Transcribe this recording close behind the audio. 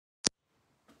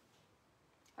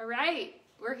All right,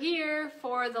 we're here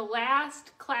for the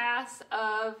last class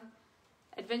of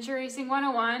Adventure Racing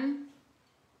 101.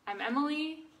 I'm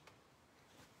Emily.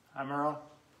 I'm Earl.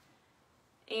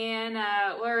 And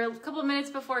we're a couple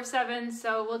minutes before 7,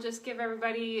 so we'll just give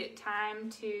everybody time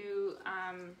to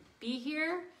be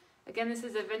here. Again, this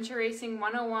is Adventure Racing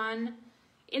 101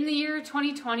 in the year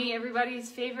 2020,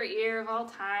 everybody's favorite year of all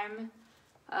time.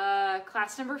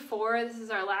 Class number 4, this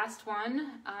is our last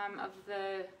one of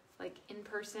the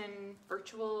in-person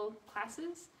virtual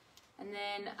classes. And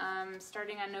then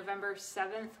starting on November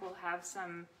 7th, we'll have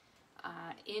some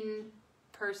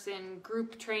in-person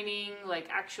group training, like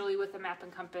actually with a map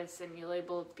and compass, and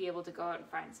you'll be able to go out and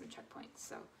find some checkpoints.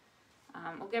 So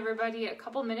we'll give everybody a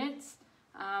couple minutes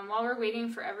while we're waiting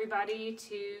for everybody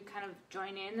to kind of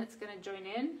join in that's going to join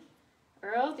in.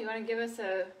 Earl, do you want to give us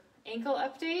a ankle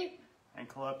update?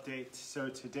 Ankle update. So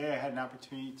today I had an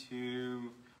opportunity to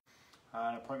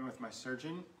an appointment with my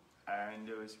surgeon, and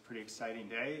it was a pretty exciting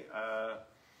day. I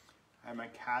had my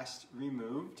cast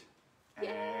removed,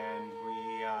 and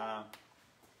we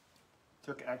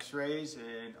took x-rays,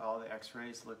 and all the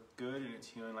x-rays look good, and it's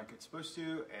healing like it's supposed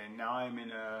to. And now I'm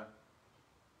in a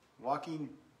walking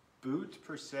boot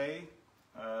per se,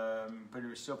 but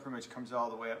it still pretty much comes all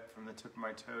the way up from the tip of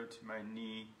my toe to my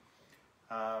knee.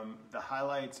 The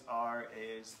highlights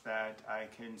is that I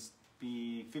can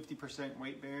be 50%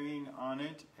 weight bearing on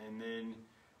it, and then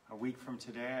a week from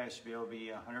today I should be able to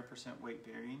be 100% weight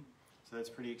bearing. So that's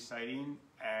pretty exciting,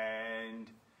 and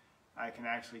I can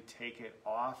actually take it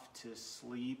off to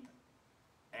sleep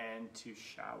and to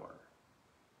shower.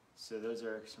 So those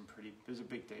are a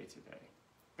big day today.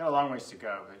 Got a long ways to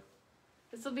go, but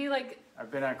this will be like... I've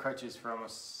been on crutches for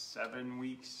almost 7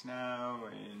 weeks now,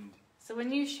 and... So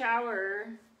when you shower,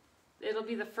 it'll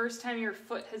be the first time your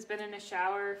foot has been in a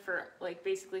shower for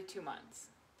basically 2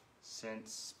 months.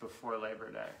 Since before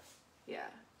Labor Day. Yeah.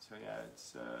 So yeah,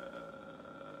 it's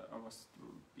almost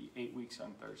will be 8 weeks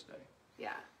on Thursday.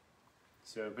 Yeah.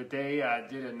 So, but they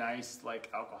did a nice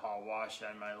alcohol wash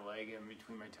on my leg and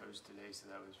between my toes today, so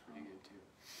that was pretty good too.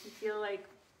 You feel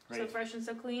so fresh and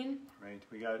so clean? Right.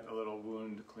 We got a little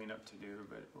wound cleanup to do,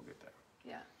 but we'll get there.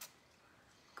 Yeah.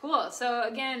 Cool. So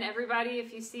again, everybody,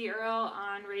 if you see Earl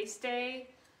on race day,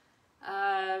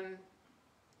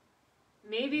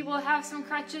 maybe we'll have some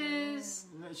crutches.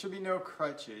 There should be no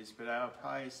crutches, but I'll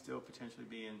probably still potentially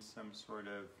be in some sort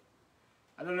of,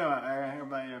 I don't know, I have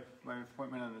my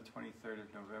appointment on the 23rd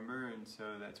of November, and so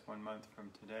that's 1 month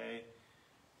from today.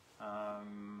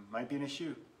 Might be in a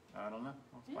shoe. I don't know.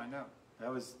 We'll find out. That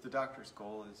was the doctor's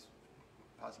goal, is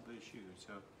possibly a shoe.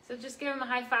 So just give him a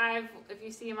high five if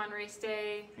you see him on race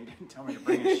day. He didn't tell me to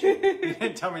bring a shoe. He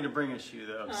didn't tell me to bring a shoe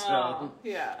though. Oh,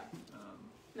 yeah.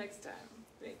 Next time,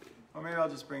 maybe. Or maybe I'll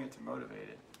just bring it to motivate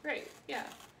it. Right. Yeah.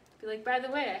 Be like, by the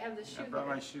way, I have this shoe. I brought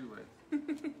my shoe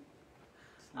with.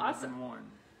 Awesome. Worn.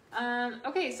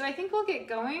 Okay, so I think we'll get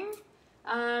going.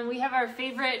 We have our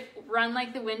favorite Run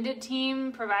Like the Winded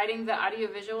team providing the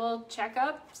audiovisual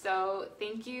checkup. So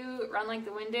thank you, Run Like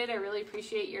the Winded. I really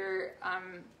appreciate your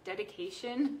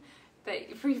dedication that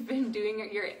we've been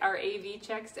doing our AV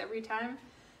checks every time.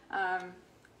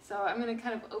 So I'm going to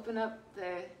kind of open up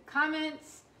the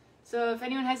comments. So if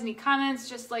anyone has any comments,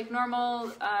 just like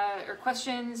normal, or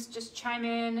questions, just chime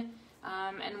in.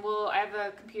 And I have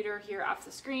a computer here off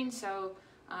the screen, so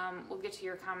we'll get to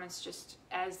your comments just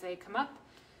as they come up.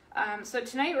 So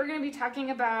tonight we're going to be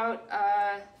talking about,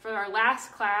 for our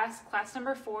last class, class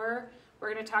number 4,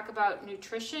 we're going to talk about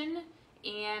nutrition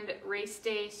and race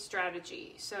day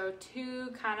strategy. So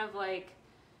 2 kind of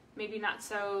maybe not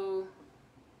so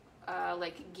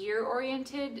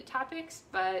gear-oriented topics,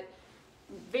 but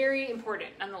very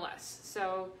important nonetheless.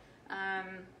 So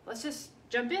let's just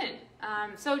jump in.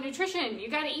 So nutrition, you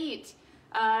got to eat.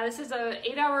 This is an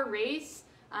 8-hour race.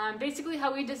 Basically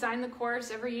how we design the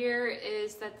course every year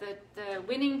is that the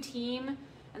winning team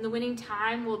and the winning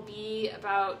time will be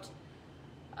about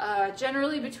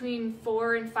generally between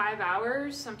 4 and 5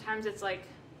 hours. Sometimes it's 3.5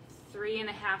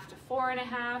 to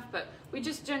 4.5, but we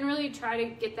just generally try to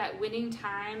get that winning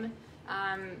time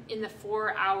in the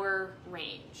 4-hour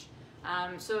range.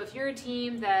 So if you're a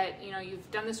team that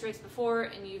you've done this race before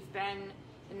and you've been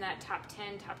in that top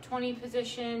 10, top 20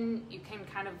 position, you can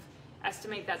kind of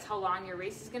estimate that's how long your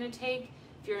race is going to take.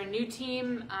 If you're a new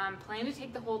team, plan to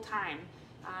take the whole time.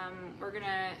 We're going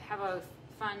to have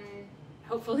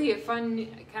hopefully a fun,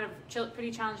 kind of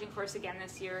pretty challenging course again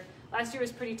this year. Last year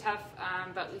was pretty tough,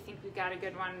 but we think we've got a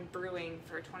good one brewing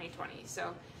for 2020.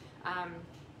 So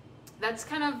that's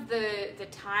kind of the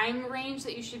time range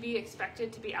that you should be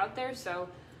expected to be out there. So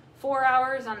 4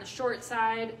 hours on the short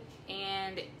side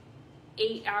and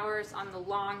 8 hours on the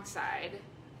long side.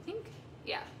 I think,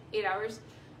 yeah, 8 hours.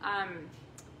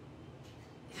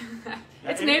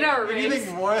 It's an 8-hour race.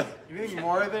 Anything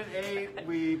more than 8,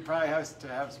 we probably have to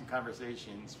have some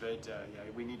conversations. But yeah,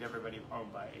 we need everybody home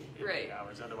by 8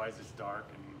 hours. Otherwise, it's dark,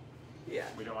 and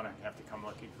we don't want to have to come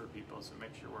looking for people. So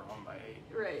make sure we're home by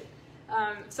 8. Right.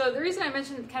 So the reason I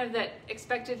mentioned kind of that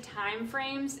expected time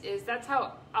frames is that's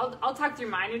how I'll talk through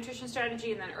my nutrition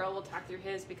strategy, and then Earl will talk through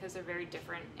his, because they're very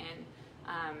different, and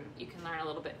you can learn a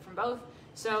little bit from both.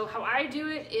 So how I do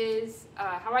it is,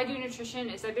 how I do nutrition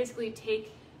is I basically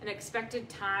take an expected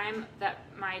time that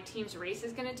my team's race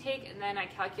is going to take, and then I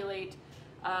calculate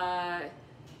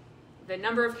the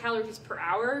number of calories per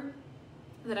hour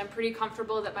that I'm pretty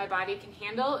comfortable that my body can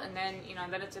handle, and then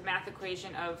then it's a math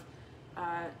equation of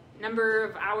number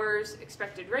of hours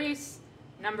expected race,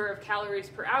 number of calories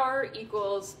per hour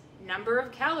equals number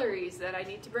of calories that I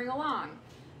need to bring along.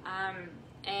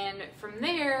 And from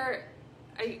there,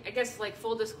 I guess, like,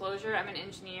 full disclosure, I'm an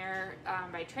engineer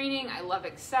by training. I love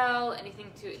Excel.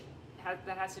 Anything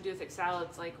that has to do with Excel,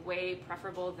 it's like way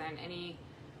preferable than any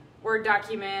Word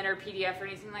document or PDF or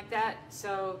anything like that.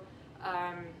 So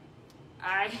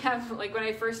I have, like, when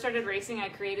I first started racing, I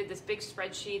created this big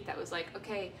spreadsheet that was like,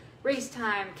 okay, race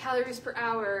time, calories per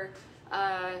hour.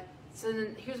 So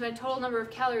then here's my total number of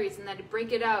calories, and then to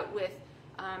break it out with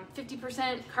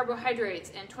 50%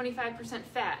 carbohydrates and 25%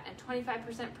 fat and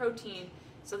 25% protein.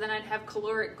 So then I'd have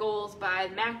caloric goals by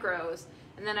macros,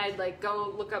 and then I'd like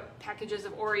go look up packages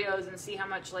of Oreos and see how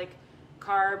much like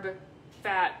carb,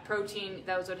 fat, protein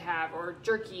those would have, or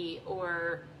jerky,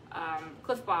 or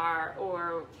Cliff Bar,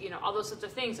 or all those sorts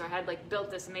of things. So I had like built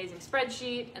this amazing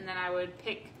spreadsheet, and then I would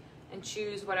pick and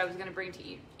choose what I was going to bring to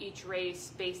each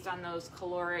race based on those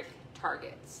caloric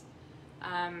targets.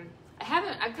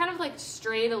 I've kind of like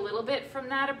strayed a little bit from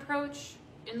that approach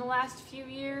in the last few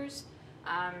years,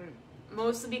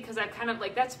 mostly because I've kind of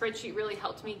like, that spreadsheet really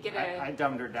helped me get I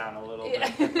dumbed her down a little bit.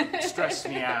 It stressed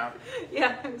me out.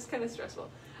 Yeah, it was kind of stressful.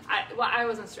 I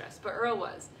wasn't stressed, but Earl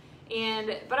was.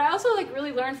 But I also like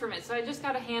really learned from it. So I just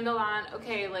got a handle on,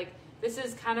 okay, like this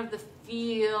is kind of the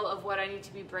feel of what I need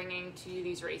to be bringing to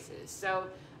these races. So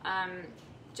I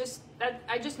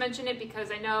just mentioned it because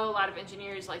I know a lot of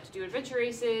engineers like to do adventure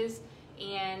races,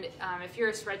 and if you're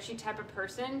a spreadsheet type of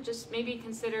person, just maybe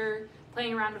consider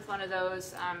playing around with one of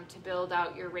those to build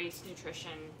out your race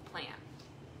nutrition plan.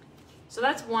 So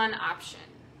that's one option.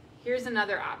 Here's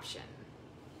another option.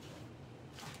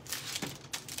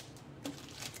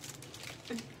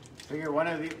 Figure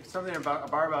something about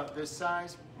a bar about this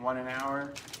size, 1 an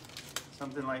hour,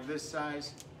 something like this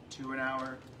size, 2 an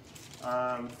hour.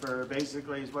 For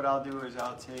basically, what I'll do is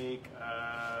I'll take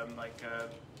like a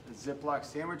Ziploc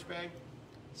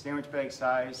sandwich bag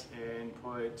size, and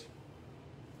put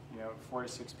 4 to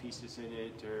 6 pieces in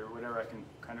it, or whatever. I can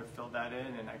kind of fill that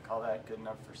in, and I call that good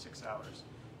enough for 6 hours.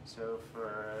 So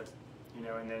for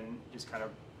and then just kind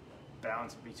of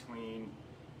balance between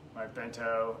my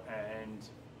bento, and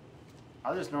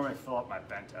I'll just normally fill up my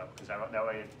bento, because that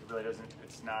way it really doesn't,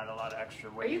 it's not a lot of extra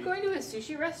weight. Are you going to a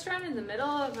sushi restaurant in the middle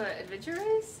of an adventure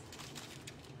race?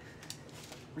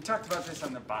 We talked about this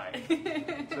on the bike.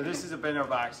 So this is a bento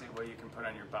box that you can put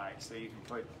on your bike, so you can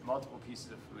put multiple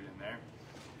pieces of food in there.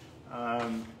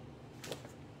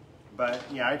 But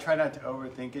yeah, I try not to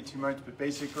overthink it too much, but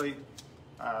basically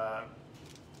a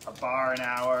bar an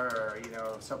hour, or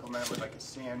supplement it with like a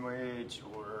sandwich,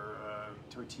 or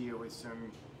a tortilla with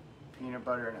some peanut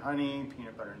butter and honey,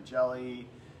 peanut butter and jelly,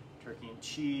 turkey and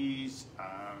cheese.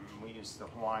 We use the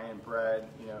Hawaiian bread.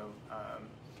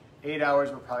 8 hours,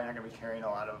 we're probably not going to be carrying a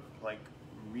lot of like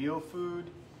real food,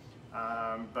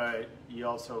 but you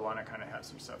also want to kind of have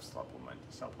some stuff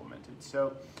supplemented.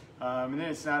 So, and then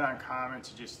it's not uncommon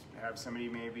to just have somebody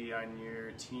maybe on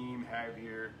your team have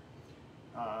your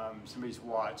somebody's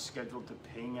watch scheduled to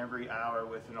ping every hour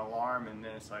with an alarm, and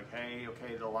then it's like, hey,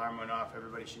 okay, the alarm went off,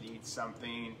 everybody should eat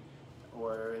something,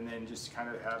 and then just kind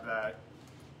of have that.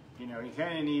 You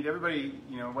kind of need everybody,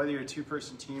 whether you're a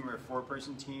 2-person team or a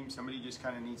 4-person team, somebody just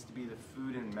kind of needs to be the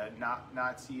food and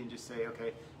Nazi, and just say,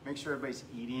 okay, make sure everybody's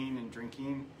eating and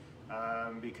drinking,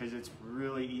 because it's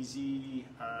really easy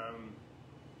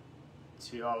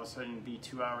to all of a sudden be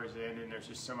 2 hours in, and there's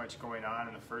just so much going on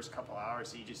in the first couple hours,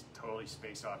 so you just totally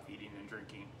space off eating and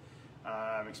drinking,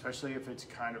 especially if it's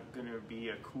kind of going to be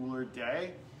a cooler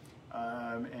day,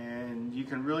 and you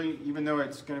can really, even though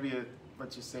it's going to be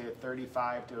let's just say a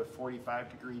 35 to a 45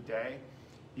 degree day,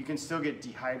 you can still get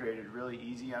dehydrated really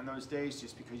easy on those days,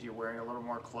 just because you're wearing a little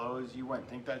more clothes. You wouldn't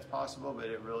think that's possible, but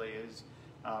it really is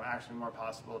actually more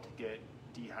possible to get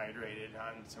dehydrated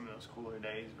on some of those cooler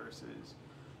days versus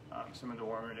some of the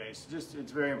warmer days. So just,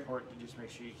 it's very important to just make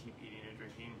sure you keep eating and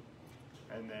drinking,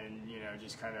 and then, you know,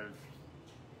 just kind of,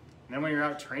 and then when you're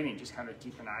out training, just kind of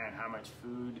keep an eye on how much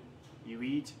food you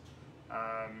eat,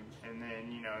 and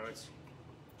then, you know, it's,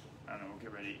 I don't know, we'll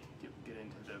get ready to get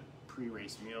into the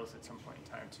pre-race meals at some point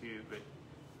in time too, but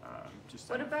just.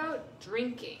 What about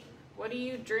drinking? What do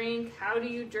you drink? How do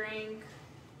you drink?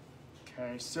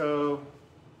 Okay, so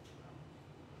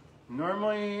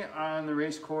normally on the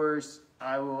race course,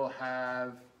 I'll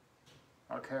have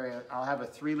a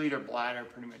 3-liter bladder.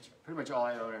 Pretty much all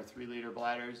I own are 3-liter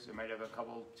bladders. I might have a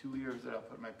couple 2 liters that I'll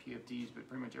put in my PFDs, but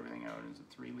pretty much everything I own is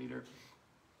a 3-liter.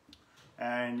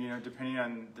 And, you know, depending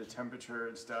on the temperature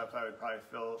and stuff, I would probably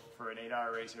fill, for an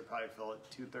 8-hour race, I'd probably fill it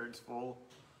 2/3 full.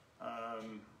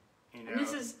 You know, and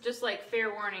this is just like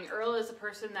fair warning. Earl is a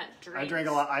person that drinks. I drink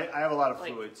a lot. I have a lot of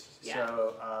like, fluids. yeah.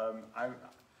 So I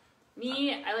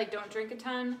like don't drink a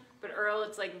ton, but Earl,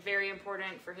 it's like very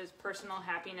important for his personal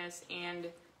happiness and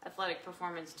athletic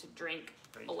performance to drink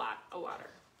a lot of water.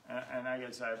 And I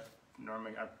guess I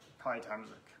probably times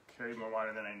carry more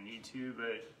water than I need to,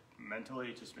 but mentally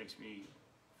it just makes me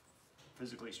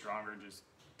physically stronger just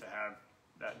to have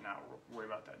that, not worry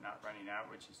about that not running out,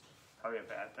 which is probably a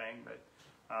bad thing. But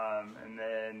and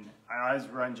then I always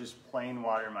run just plain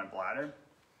water in my bladder,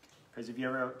 because if you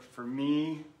ever, for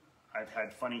me, I've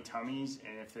had funny tummies,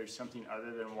 and if there's something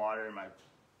other than water in my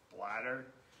bladder,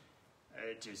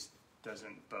 it just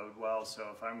doesn't bode well.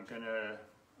 So if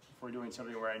we're doing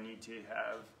something where I need to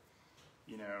have,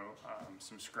 you know,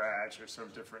 some scratch or some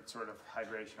different sort of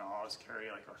hydration, I'll always carry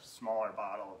like a smaller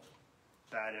bottle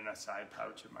of that in a side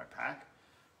pouch of my pack.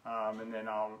 And then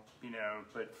I'll, you know,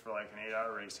 but for like an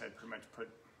 8-hour race, I'd pretty much put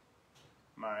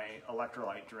my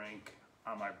electrolyte drink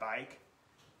on my bike,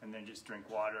 and then just drink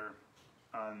water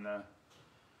on the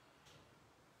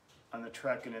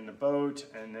trek and in the boat,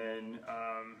 and then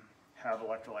have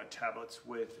electrolyte tablets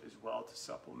with as well to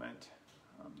supplement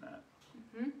that.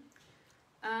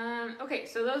 Mm-hmm. Okay,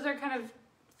 so those are kind of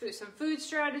some food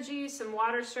strategies, some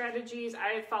water strategies.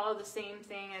 I follow the same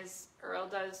thing as Earl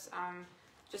does.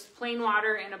 Just plain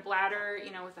water in a bladder,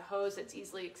 you know, with a hose that's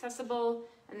easily accessible.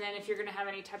 And then if you're going to have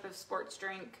any type of sports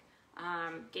drink,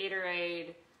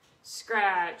 Gatorade,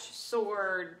 Scratch,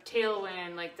 Sword,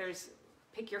 Tailwind, like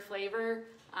pick your flavor.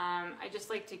 I just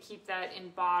like to keep that in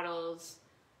bottles,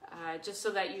 just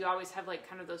so that you always have like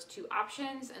kind of those two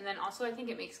options. And then also I think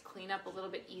it makes cleanup a little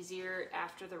bit easier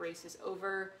after the race is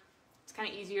over. It's kind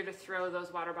of easier to throw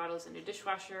those water bottles in a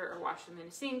dishwasher or wash them in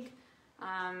a sink.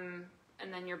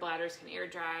 And then your bladders can air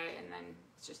dry, and then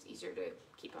it's just easier to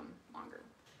keep them longer.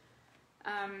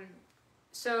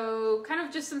 So kind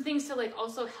of just some things to like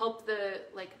also help the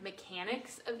like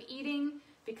mechanics of eating,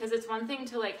 because it's one thing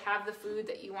to like have the food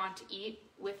that you want to eat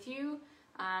with you,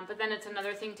 but then it's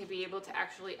another thing to be able to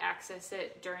actually access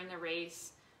it during the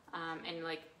race, and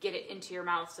like get it into your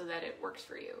mouth so that it works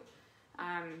for you.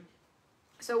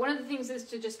 So one of the things is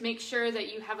to just make sure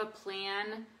that you have a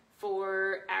plan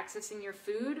for accessing your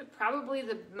food. Probably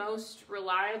the most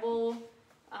reliable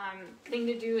thing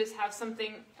to do is have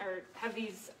something, or have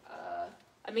these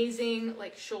amazing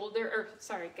like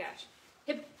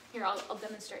hip, here I'll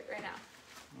demonstrate right now.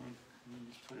 You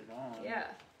just put it on. Yeah.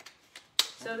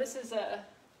 So this is a...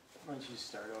 Why don't you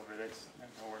start over? That's not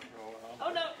gonna work real well.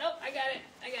 Oh no, I got it.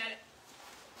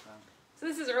 So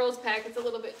this is Earl's pack. It's a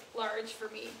little bit large for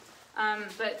me.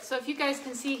 But so if you guys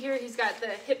can see here, he's got the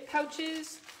hip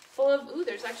pouches full of,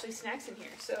 there's actually snacks in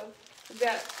here. So we've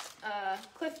got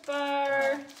Cliff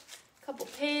Bar, a couple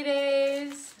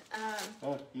Paydays.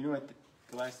 Oh, you know what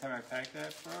the last time I packed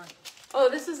that for? Oh,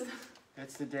 this is...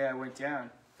 That's the day I went down.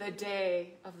 The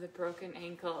day of the broken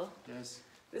ankle. Yes.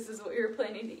 This is what we were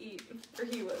planning to eat, or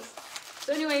he was.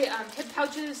 So anyway, hip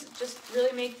pouches just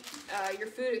really make your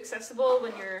food accessible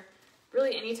when you're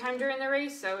really anytime during the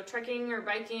race. So trekking or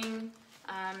biking,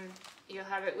 you'll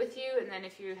have it with you. And then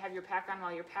if you have your pack on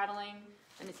while you're paddling,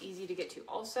 then it's easy to get to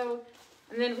also.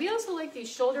 And then we also like these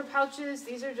shoulder pouches.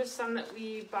 These are just some that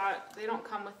we bought. They don't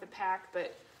come with the pack,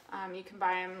 but you can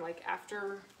buy them like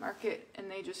aftermarket,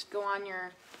 and they just go on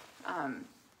your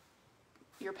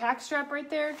pack strap right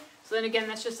there. So then again,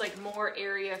 that's just like more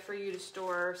area for you to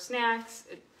store snacks.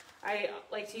 I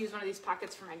like to use one of these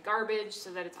pockets for my garbage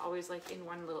so that it's always like in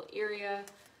one little area.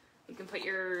 You can put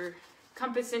your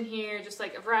compass in here, just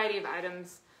like a variety of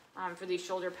items for these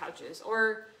shoulder pouches.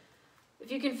 Or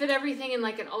if you can fit everything in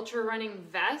like an ultra running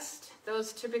vest,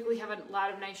 those typically have a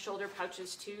lot of nice shoulder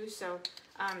pouches too. So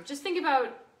just think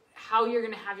about how you're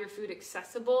gonna have your food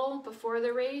accessible before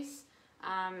the race.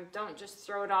 Don't just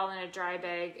throw it all in a dry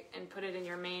bag and put it in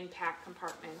your main pack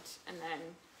compartment and then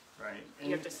Right.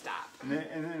 you have to stop. And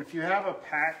then if you have a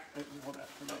pack, hold on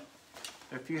for a minute.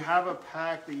 If you have a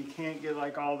pack that you can't get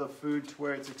like all the food to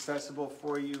where it's accessible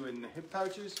for you in the hip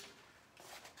pouches,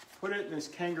 put it in this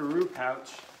kangaroo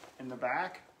pouch in the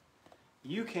back.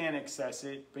 You can't access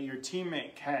it, but your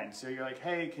teammate can. So you're like,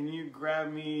 hey, can you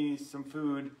grab me some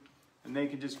food? And they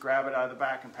can just grab it out of the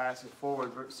back and pass it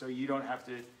forward, so you don't have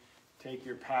to take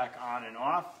your pack on and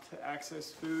off to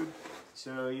access food.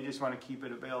 So you just want to keep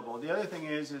it available. The other thing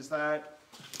is that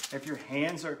if your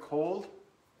hands are cold,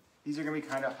 these are going to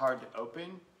be kind of hard to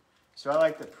open. So I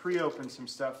like to pre-open some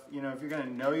stuff. You know, if you're going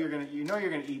to know you're going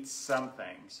to eat some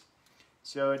things.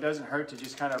 So it doesn't hurt to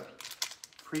just kind of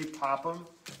pre-pop them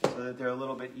so that they're a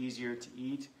little bit easier to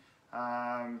eat.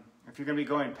 If you're going to be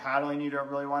going paddling, you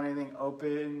don't really want anything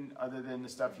open other than the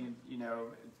stuff you know,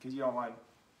 because you don't want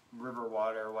river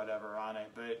water or whatever on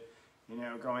it. But you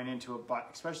know, going into a bike,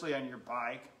 especially on your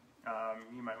bike,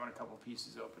 you might want a couple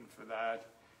pieces open for that.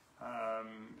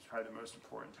 It's probably the most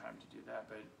important time to do that.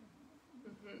 But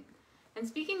And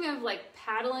speaking of like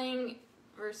paddling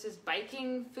versus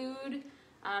biking food,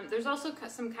 there's also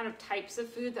some kind of types of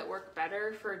food that work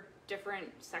better for different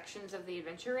sections of the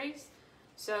adventure race.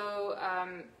 So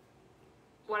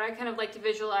what I kind of like to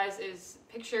visualize is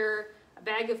picture a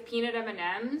bag of peanut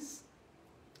M&Ms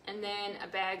and then a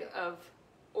bag of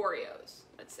Oreos,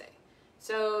 let's say.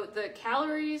 So the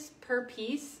calories per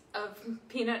piece of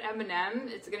peanut M&M,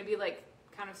 it's going to be like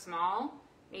kind of small,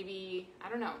 maybe, I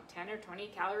don't know, 10 or 20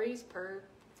 calories per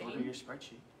thing. Look at your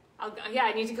spreadsheet. Yeah,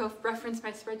 I need to go reference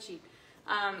my spreadsheet.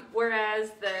 Whereas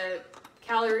the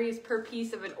calories per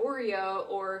piece of an Oreo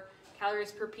or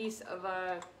calories per piece of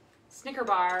a Snicker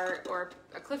bar or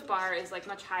a Cliff Bar is like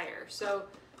much higher. So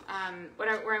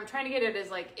where I'm trying to get at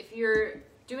is like if you're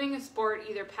doing a sport,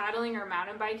 either paddling or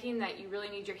mountain biking, that you really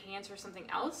need your hands for something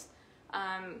else,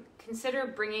 consider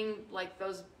bringing like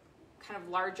those kind of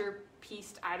larger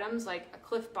pieced items like a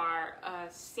Cliff Bar, a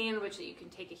sandwich that you can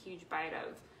take a huge bite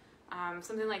of,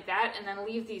 something like that, and then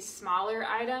leave these smaller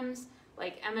items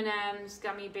like M&Ms,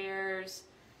 gummy bears,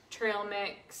 trail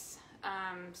mix,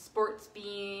 sports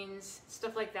beans,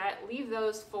 stuff like that. Leave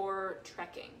those for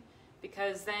trekking,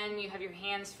 because then you have your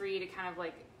hands free to kind of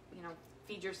like, you know,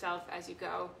 feed yourself as you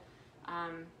go.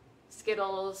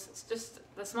 Skittles, just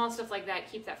the small stuff like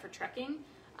that, keep that for trekking.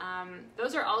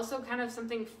 Those are also kind of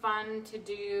something fun to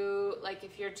do, like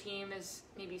if your team is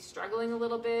maybe struggling a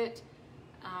little bit.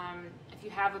 If you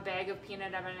have a bag of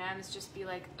peanut M&Ms, just be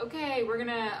like, okay, we're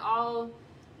gonna all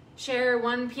share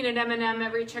one peanut M&M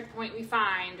every checkpoint we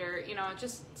find, or you know,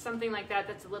 just something like that.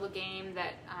 That's a little game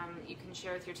that you can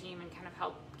share with your team and kind of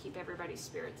help keep everybody's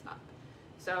spirits up.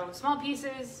 So small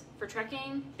pieces for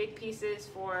trekking, big pieces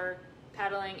for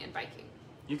paddling and biking.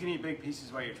 You can eat big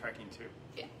pieces while you're trekking too.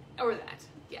 Yeah, or that,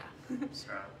 yeah.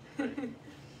 So,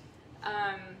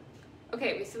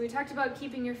 okay, so we talked about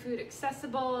keeping your food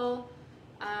accessible.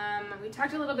 We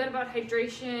talked a little bit about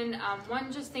hydration.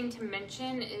 One just thing to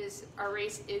mention is our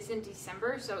race is in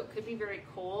December, so it could be very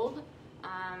cold.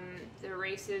 The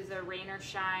race is a rain or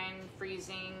shine,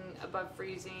 freezing, above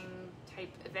freezing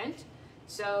type event.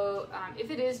 So if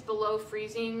it is below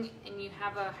freezing and you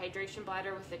have a hydration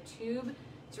bladder with a tube,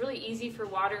 it's really easy for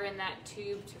water in that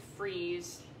tube to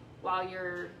freeze while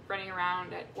you're running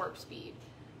around at warp speed.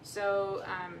 So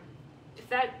if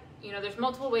that, you know, there's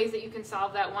multiple ways that you can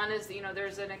solve that. One is, you know,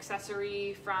 there's an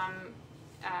accessory from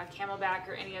Camelback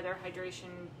or any other hydration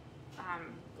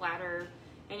bladder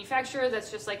manufacturer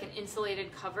that's just like an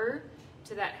insulated cover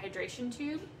to that hydration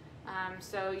tube.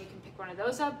 So you can pick one of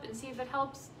those up and see if it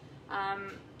helps.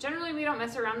 Generally, we don't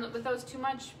mess around with those too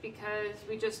much because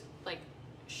we just like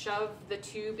shove the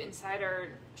tube inside our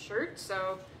shirt.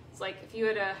 So it's like if you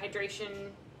had a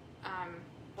hydration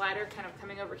bladder kind of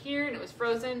coming over here and it was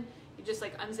frozen, you just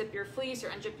like unzip your fleece or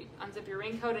unzip your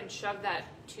raincoat and shove that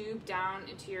tube down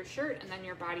into your shirt, and then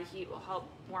your body heat will help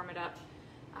warm it up.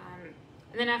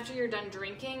 And then after you're done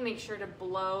drinking, make sure to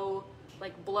blow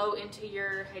into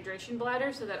your hydration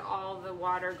bladder so that all the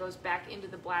water goes back into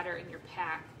the bladder in your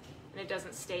pack and it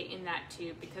doesn't stay in that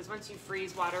tube, because once you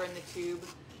freeze water in the tube,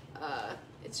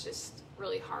 it's just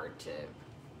really hard to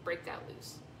break that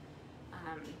loose.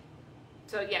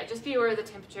 So yeah, just be aware of the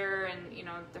temperature and, you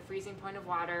know, the freezing point of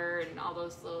water and all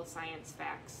those little science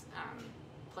facts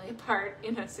play a part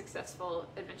in a successful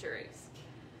adventure race.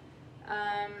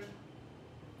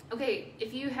 Okay,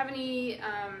 if you have any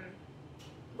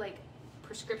like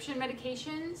prescription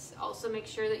medications, also make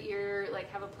sure that you're like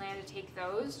have a plan to take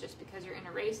those. Just because you're in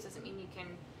a race doesn't mean you can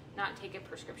not take a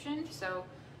prescription. So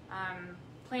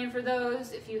plan for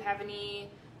those. If you have any,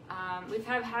 we've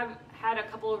had a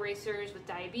couple of racers with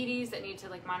diabetes that need to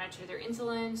like monitor their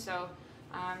insulin. So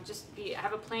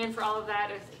Have a plan for all of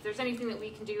that. If there's anything that we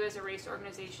can do as a race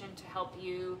organization to help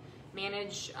you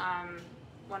manage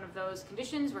one of those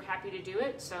conditions, we're happy to do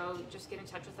it. So just get in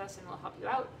touch with us and we'll help you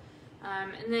out.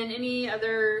 And then any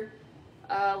other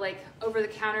like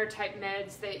over-the-counter type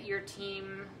meds that your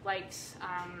team likes,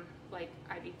 like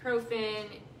ibuprofen,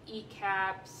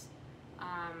 E-caps,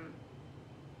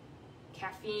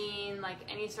 caffeine, like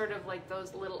any sort of like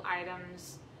those little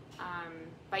items.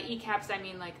 By E-caps, I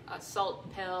mean like a salt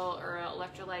pill or an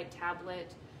electrolyte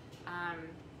tablet.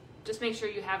 Just make sure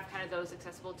you have kind of those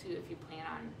accessible too if you plan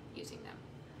on using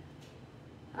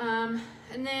them.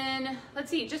 And then, let's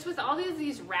see, just with all of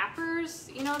these wrappers,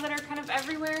 you know, that are kind of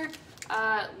everywhere,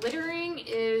 littering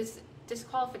is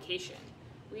disqualification.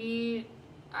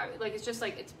 It's just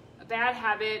like, it's a bad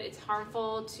habit, it's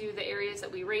harmful to the areas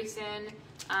that we race in,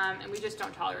 and we just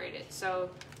don't tolerate it. So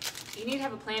you need to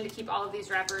have a plan to keep all of these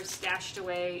wrappers stashed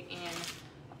away in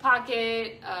a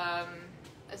pocket, a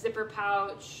zipper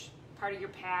pouch, part of your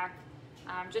pack.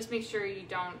 Just make sure you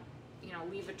don't, you know,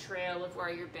 leave a trail of where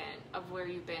you've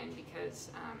been, because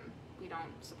we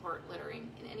don't support littering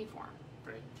in any form.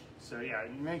 Right. So yeah,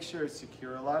 make sure it's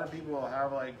secure. A lot of people will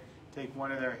have take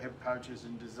one of their hip pouches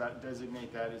and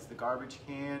designate that as the garbage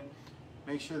can.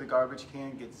 Make sure the garbage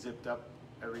can gets zipped up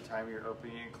every time you're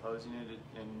opening and closing it,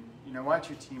 and you know, watch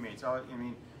your teammates. I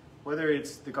mean, whether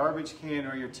it's the garbage can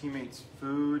or your teammates'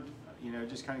 food, you know,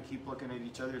 just kind of keep looking at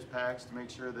each other's packs to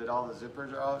make sure that all the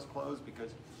zippers are always closed,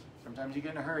 because sometimes you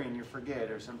get in a hurry and you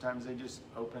forget, or sometimes they just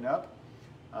open up.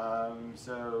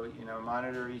 So, you know,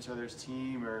 monitor each other's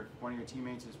team, or one of your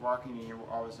teammates is walking and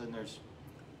all of a sudden there's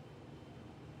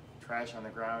trash on the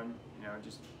ground, you know,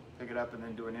 just pick it up and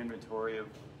then do an inventory of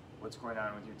what's going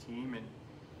on with your team. And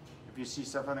if you see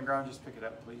stuff on the ground, just pick it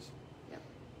up, please.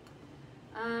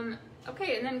 Yep.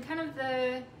 Okay, and then kind of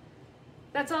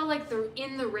that's all like the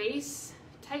in the race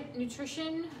type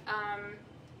nutrition.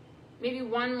 Maybe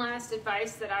one last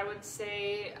advice that I would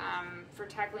say for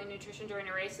tackling nutrition during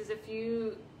a race is if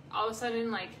you all of a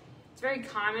sudden, like, it's very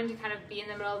common to kind of be in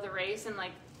the middle of the race and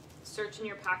like search in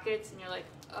your pockets and you're like,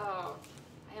 oh,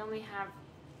 I only have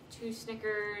 2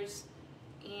 Snickers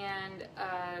and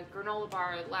a granola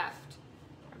bar left.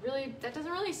 That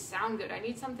doesn't really sound good. I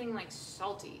need something like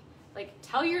salty. Like,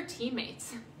 tell your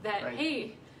teammates that, right.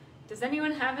 Hey, does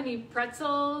anyone have any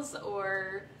pretzels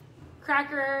or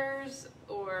crackers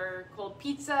or cold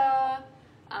pizza?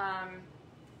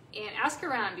 And ask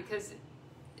around, because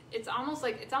it's almost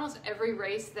every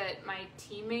race that my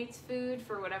teammates' food,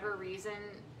 for whatever reason,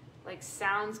 like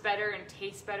sounds better and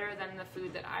tastes better than the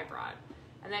food that I brought.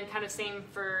 And then kind of same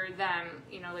for them,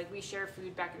 you know, like we share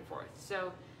food back and forth.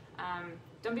 So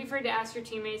don't be afraid to ask your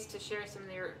teammates to share some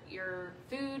of your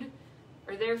food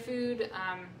or their food.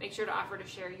 Make sure to offer to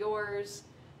share yours.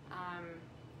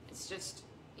 It's just,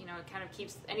 you know, it kind of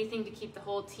keeps anything to keep the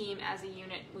whole team as a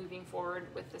unit moving forward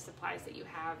with the supplies that you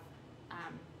have.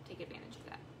 Take advantage of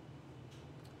that.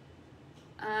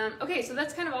 Okay, so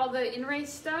that's kind of all the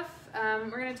in-race stuff.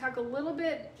 We're going to talk a little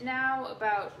bit now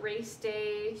about race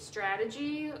day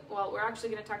strategy. Well, we're actually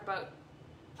going to talk about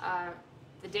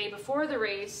the day before the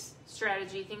race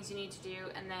strategy, things you need to do,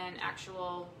 and then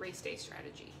actual race day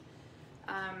strategy.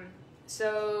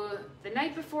 So the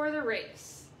night before the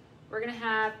race, we're going to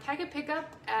have packet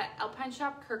pickup at Alpine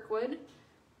Shop Kirkwood.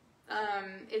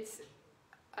 It's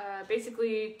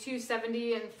basically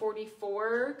 270 and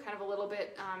 44, kind of a little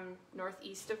bit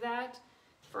northeast of that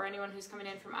for anyone who's coming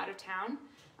in from out of town.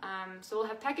 So we'll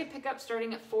have packet pickup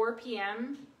starting at 4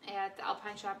 p.m. at the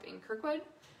Alpine Shop in Kirkwood.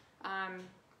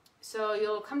 So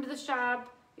you'll come to the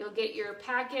shop, you'll get your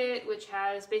packet, which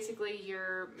has basically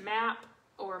your map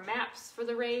or maps for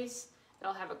the race.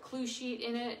 It'll have a clue sheet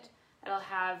in it. It'll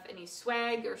have any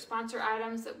swag or sponsor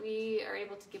items that we are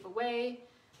able to give away.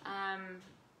 And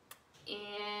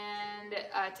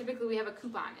typically we have a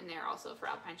coupon in there also for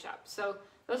Alpine Shop. So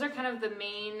those are kind of the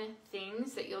main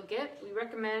things that you'll get. We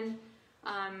recommend,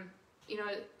 you know,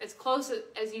 as close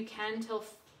as you can to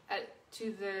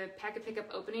the packet pickup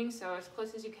opening. So as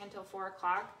close as you can till 4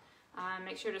 o'clock.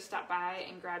 Make sure to stop by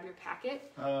and grab your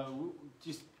packet.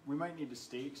 We might need to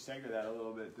stagger that a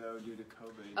little bit though, due to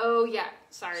COVID. Oh yeah,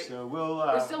 sorry. So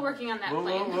we're still working on that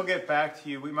plan. We'll get back to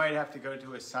you. We might have to go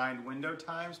to assigned window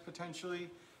times potentially,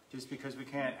 just because we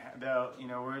can't. You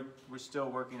know, we're still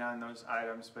working on those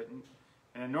items, but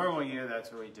in a normal year,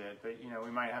 that's what we did. But you know,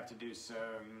 we might have to do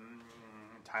some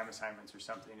time assignments or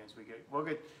something as we get. We'll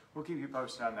keep you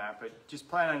posted on that. But just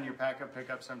plan on your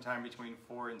pickup sometime between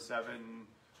 4 and 7.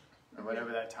 Or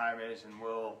whatever that time is, and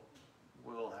we'll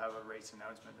have a race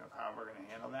announcement of how we're going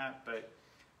to handle that. But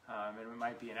And it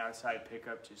might be an outside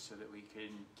pickup just so that we can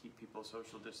keep people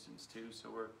social distance too. So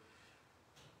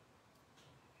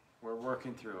we're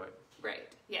working through it. Right,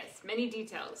 yes, many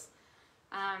details.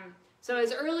 So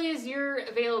as early as you're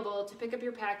available to pick up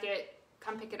your packet,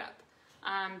 come pick it up.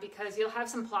 Because you'll have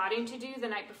some plotting to do the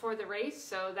night before the race.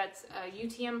 So that's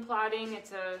UTM plotting.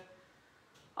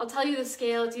 I'll tell you the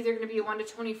scale. It's either going to be a 1 to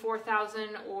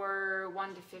 24,000 or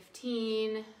 1 to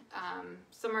 15.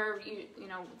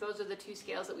 Those are the two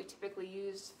scales that we typically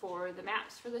use for the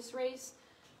maps for this race.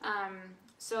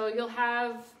 So you'll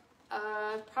have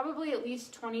probably at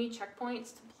least 20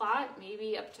 checkpoints to plot,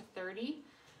 maybe up to 30.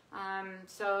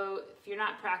 So if you're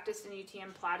not practiced in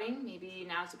UTM plotting, maybe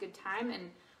now's a good time.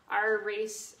 And our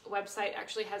race website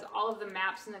actually has all of the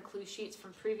maps and the clue sheets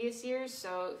from previous years,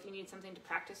 so if you need something to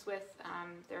practice with,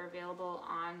 they're available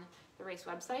on the race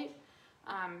website.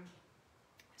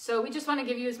 So we just want to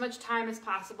give you as much time as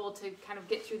possible to kind of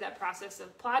get through that process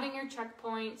of plotting your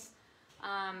checkpoints,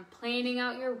 planning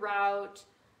out your route,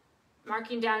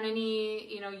 marking down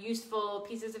any useful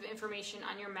pieces of information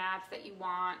on your map that you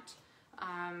want.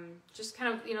 Just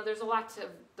kind of, there's a lot of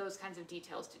those kinds of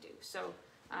details to do. So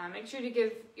make sure to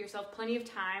give yourself plenty of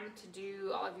time to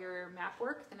do all of your map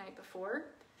work the night before.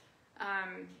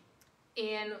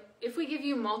 And if we give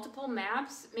you multiple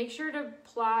maps, make sure to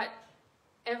plot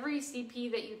every CP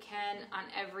that you can on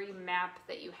every map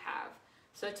that you have.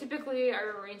 So typically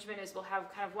our arrangement is we'll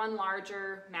have kind of one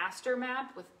larger master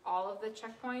map with all of the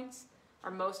checkpoints,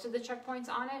 or most of the checkpoints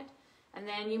on it. And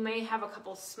then you may have a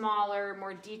couple smaller,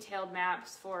 more detailed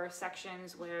maps for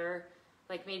sections where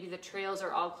like maybe the trails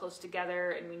are all close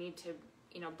together and we need to,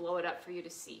 blow it up for you to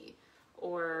see.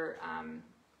 Or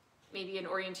maybe an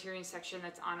orienteering section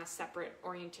that's on a separate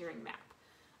orienteering map.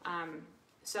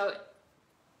 So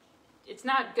it's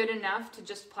not good enough to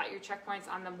just plot your checkpoints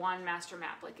on the one master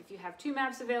map. Like if you have two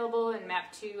maps available and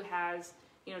map 2 has,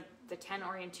 the 10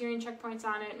 orienteering checkpoints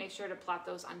on it, make sure to plot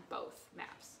those on both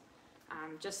maps.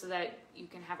 Just so that you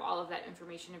can have all of that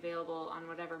information available on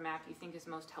whatever map you think is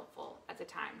most helpful at the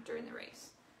time during the race.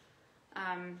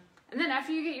 And then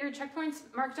after you get your checkpoints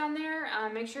marked on there,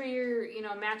 make sure you're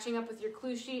matching up with your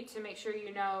clue sheet to make sure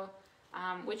you know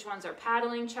which ones are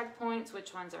paddling checkpoints,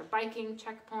 which ones are biking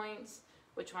checkpoints,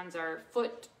 which ones are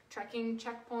foot trekking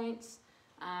checkpoints,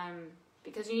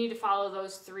 because you need to follow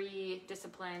those 3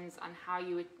 disciplines on how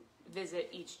you would visit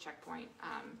each checkpoint.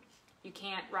 You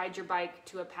can't ride your bike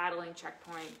to a paddling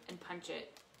checkpoint and punch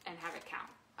it and have it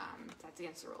count. That's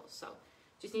against the rules. So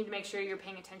just need to make sure you're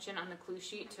paying attention on the clue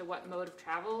sheet to what mode of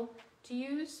travel to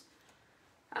use.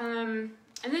 And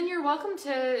then you're welcome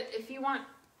to, if you want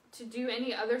to do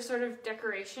any other sort of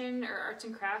decoration or arts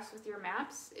and crafts with your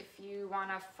maps, if you want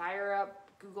to fire up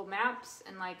Google Maps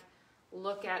and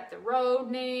look at the road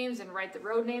names and write the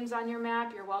road names on your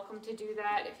map, you're welcome to do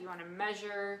that. If you want to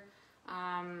measure,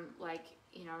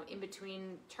 in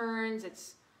between turns,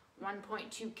 it's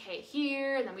 1.2K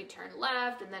here, and then we turn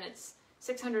left, and then it's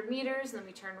 600 meters, and then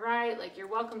we turn right. You're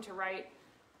welcome to write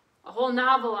a whole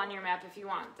novel on your map if you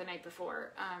want the night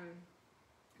before.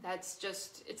 That's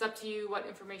just, it's up to you what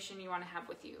information you want to have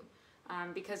with you.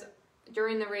 Because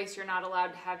during the race, you're not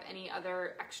allowed to have any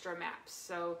other extra maps.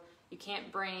 So you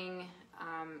can't bring,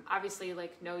 obviously,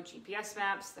 no GPS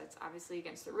maps. That's obviously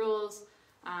against the rules.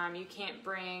 You can't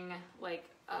bring,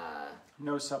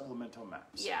 no supplemental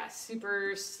maps. Yeah,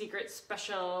 super secret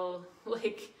special,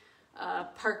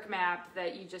 park map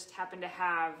that you just happen to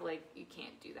have. You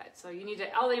can't do that. So you need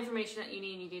all the information that you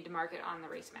need to mark it on the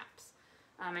race maps.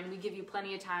 And we give you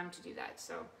plenty of time to do that.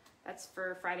 So that's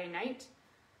for Friday night.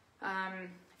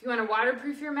 If you want to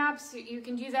waterproof your maps, you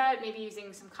can do that, maybe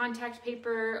using some contact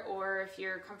paper, or if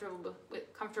you're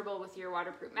comfortable with your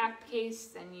waterproof map case,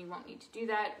 then you won't need to do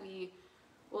that.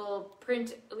 We'll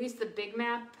print at least the big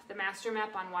map, the master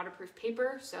map, on waterproof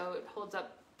paper, so it holds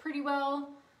up pretty well,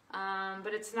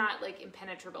 but it's not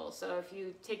impenetrable. So if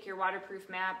you take your waterproof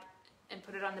map and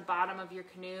put it on the bottom of your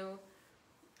canoe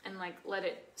and let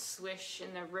it swish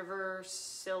in the river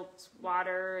silt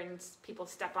water and people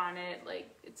step on it,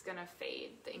 it's gonna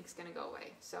fade, the ink's gonna go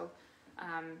away. So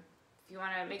if you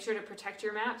want to make sure to protect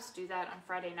your maps, do that on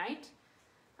Friday night.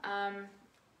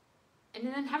 And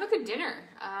then have a good dinner.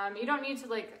 You don't need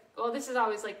to this is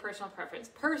always personal preference.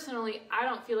 Personally, I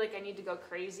don't feel like I need to go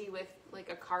crazy with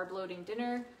a carb loading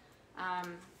dinner.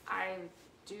 I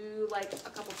do like a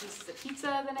couple pieces of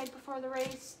pizza the night before the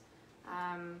race.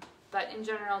 But in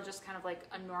general, just kind of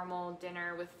a normal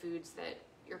dinner with foods that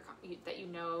you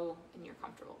know and you're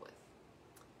comfortable with.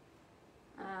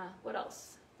 What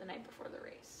else the night before the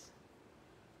race?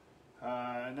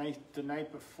 The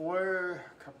night before,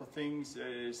 a couple of things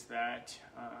is that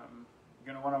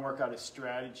You're going to want to work out a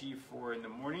strategy for in the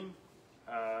morning.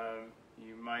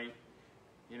 You might,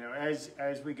 as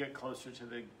we get closer to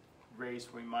the race,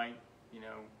 we might,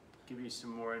 give you some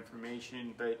more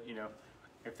information. But,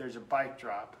 if there's a bike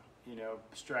drop,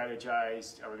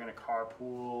 strategize. Are we going to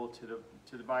carpool to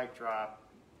the bike drop?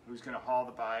 Who's going to haul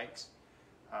the bikes?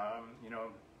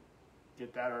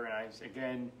 Get that organized.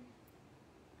 Again,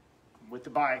 with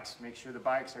the bikes, make sure the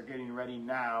bikes are getting ready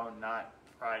now, not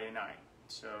Friday night.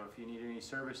 So if you need any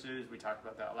services, we talked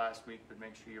about that last week, but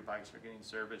make sure your bikes are getting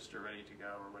serviced or ready to go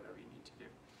or whatever you need to do.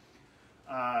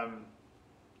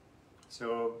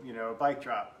 So, bike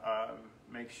drop,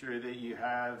 make sure that you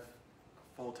have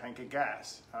a full tank of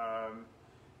gas,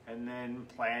 and then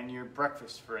plan your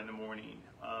breakfast for in the morning.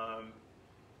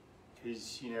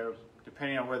 Because,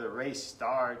 depending on where the race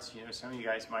starts, some of you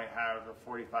guys might have a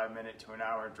 45-minute to an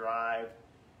hour drive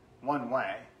one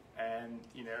way, and,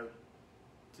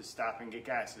 to stop and get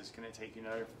gas is going to take you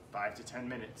another 5 to 10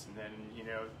 minutes, and then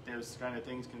those kind of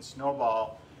things can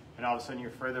snowball, and all of a sudden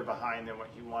you're further behind than what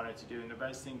you wanted to do. And the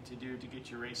best thing to do to get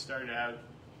your race started out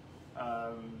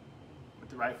with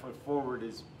the right foot forward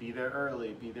is be there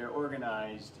early, be there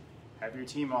organized, have your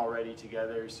team all ready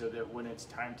together, so that when it's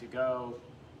time to go,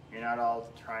 you're not all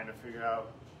trying to figure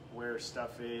out where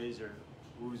stuff is or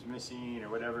who's missing or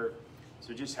whatever.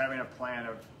 So just having a plan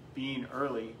of being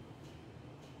early.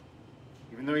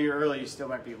 Even though you're early, you still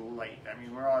might be late. I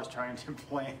mean, we're always trying to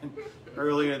plan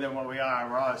earlier than what we are, and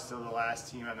we're always still the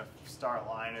last team on the start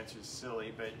line. It's just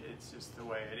silly, but it's just the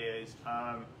way it is.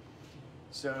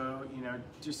 So,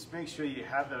 just make sure you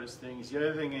have those things. The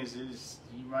other thing is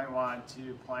you might want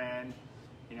to plan,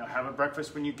 have a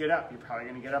breakfast when you get up. You're probably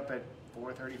going to get up at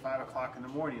 4:30, 5 o'clock in the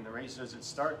morning. The race doesn't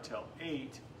start till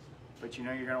 8, but you're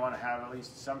going to want to have at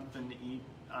least something to eat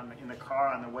in the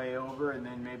car on the way over, and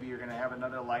then maybe you're going to have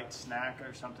another light snack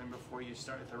or something before you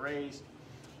start the race.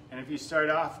 And if you start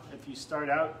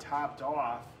out topped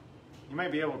off, you might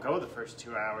be able to go the first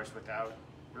 2 hours without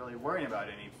really worrying about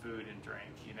any food and drink,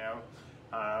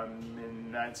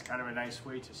 and that's kind of a nice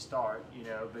way to start,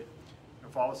 but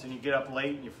if all of a sudden you get up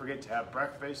late and you forget to have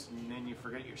breakfast, and then you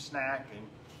forget your snack, and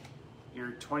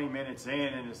you're 20 minutes in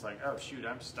and it's like, oh shoot,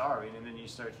 I'm starving, and then you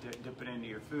start dipping into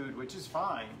your food, which is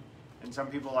fine. And some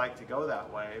people like to go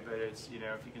that way, but it's,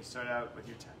 if you can start out with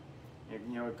your,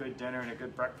 a good dinner and a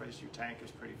good breakfast, your tank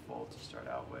is pretty full to start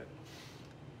out with.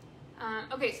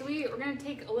 Okay, so we're going to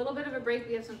take a little bit of a break.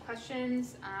 We have some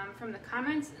questions from the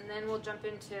comments, and then we'll jump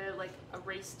into like a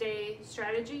race day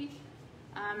strategy.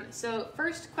 So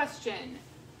first question,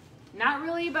 not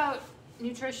really about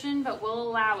nutrition, but we'll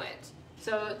allow it.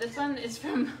 So this one is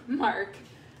from Mark,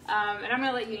 and I'm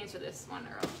going to let you answer this one,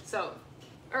 Earl. So,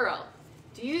 Earl,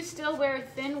 do you still wear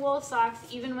thin wool socks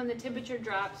even when the temperature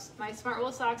drops? My smart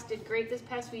wool socks did great this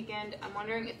past weekend. I'm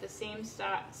wondering if the same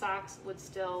socks would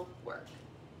still work.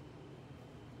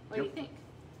 What do you think?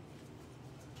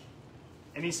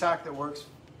 Any sock that works.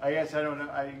 I guess I don't know.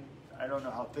 I don't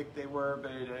know how thick they were,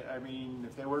 but I mean,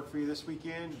 if they work for you this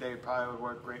weekend, they probably would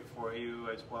work great for you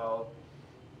as well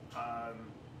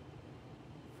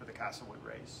for the Castlewood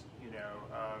race.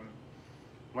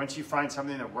 Once you find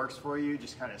something that works for you,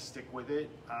 just kind of stick with it.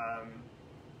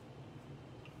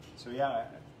 So yeah,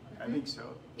 I think so.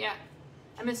 Yeah.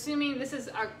 I'm assuming, this is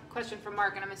a question from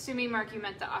Mark, and I'm assuming, Mark, you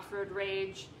meant the Off-Road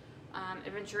Rage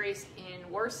adventure race in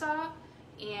Warsaw.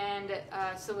 And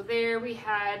so there we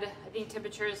had, I think,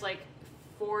 temperatures like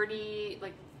 40,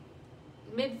 like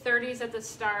mid 30s at the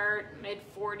start, mid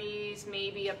 40s,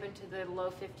 maybe up into the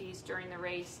low 50s during the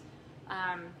race.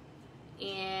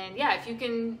 And yeah, if you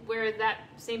can wear that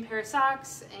same pair of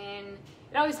socks, and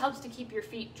it always helps to keep your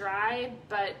feet dry,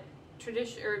 but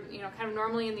kind of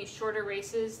normally in these shorter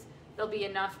races, there'll be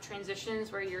enough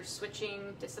transitions where you're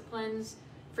switching disciplines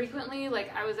frequently.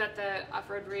 Like I was at the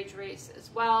Off-Road Rage race as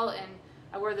well, and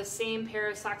I wore the same pair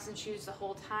of socks and shoes the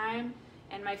whole time,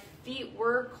 and my feet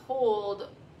were cold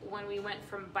when we went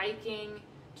from biking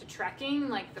to trekking.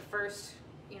 Like the first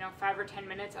 5 or 10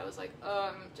 minutes, I was like,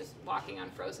 oh, I'm just walking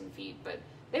on frozen feet. But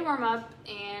they warm up,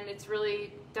 and it's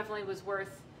really definitely was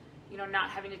worth, not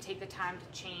having to take the time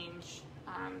to change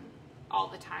all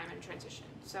the time in transition.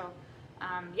 So,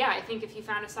 yeah, I think if you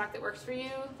found a sock that works for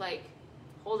you, like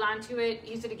hold on to it,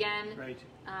 use it again, right.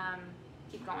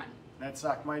 Keep going. That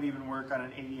sock might even work on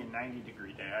an 80 and 90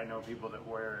 degree day. I know people that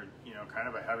wear, kind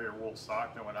of a heavier wool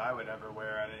sock than what I would ever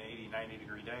wear on an 80, 90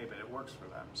 degree day, but it works for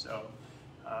them. So,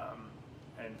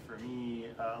 and for me,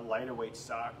 a lighter weight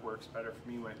sock works better for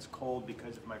me when it's cold,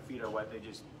 because if my feet are wet, they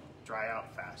just dry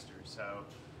out faster. So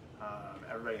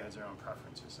everybody has their own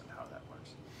preferences on how that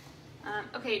works.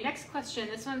 Okay, next question.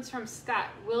 This one's from Scott.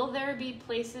 Will there be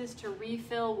places to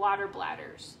refill water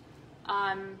bladders?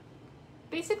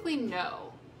 Basically,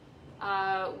 no.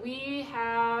 We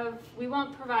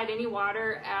won't provide any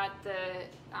water at the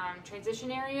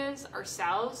transition areas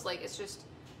ourselves. Like, it's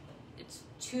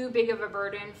too big of a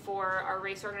burden for our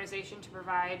race organization to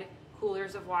provide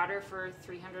coolers of water for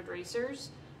 300 racers.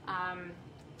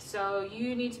 So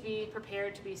you need to be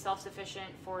prepared to be self-sufficient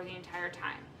for the entire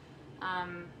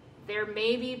time. There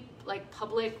may be like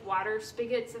public water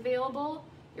spigots available.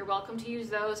 You're welcome to use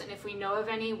those, and if we know of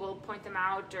any, we'll point them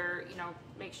out, or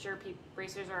make sure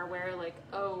racers are aware, like,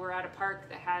 oh, we're at a park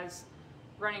that has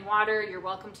running water, you're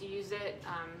welcome to use it.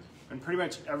 And pretty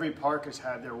much every park has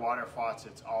had their water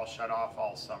faucets all shut off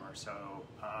all summer, so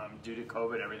due to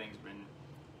COVID, everything's been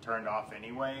turned off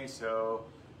anyway, so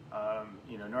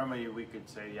normally we could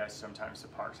say yes, sometimes the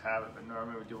parks have it, but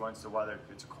normally we do once the weather,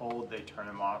 if it's cold, they turn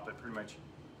them off, but pretty much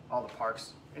all the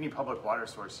parks, any public water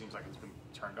source seems like it's been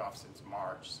turned off since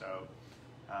March. So,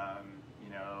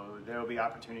 there will be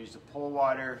opportunities to pull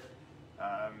water.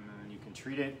 You can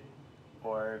treat it,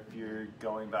 or if you're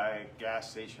going by a gas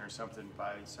station or something,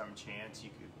 by some chance, you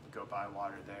could go buy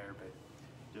water there, but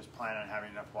just plan on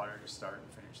having enough water to start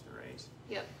and finish the race.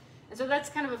 Yep. And so that's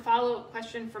kind of a follow-up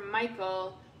question from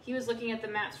Michael. He was looking at the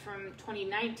maps from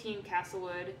 2019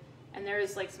 Castlewood, and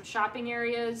there's like some shopping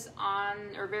areas on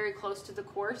or very close to the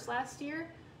course last year.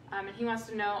 And he wants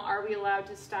to know, are we allowed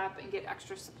to stop and get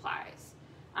extra supplies?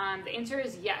 The answer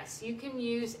is yes. You can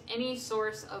use any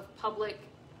source of public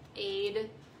aid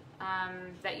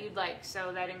that you'd like.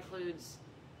 So that includes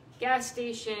gas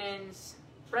stations,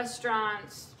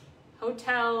 restaurants,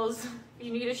 hotels. If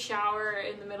you need a shower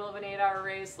in the middle of an 8-hour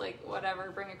race, like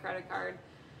whatever, bring a credit card.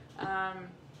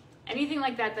 Anything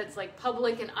like that that's like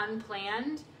public and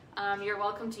unplanned, you're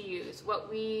welcome to use. What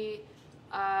we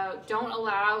don't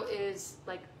allow is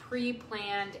like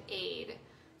pre-planned aid.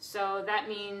 So that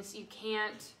means you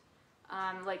can't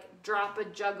like drop a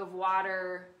jug of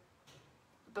water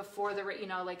before the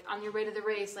like on your way to the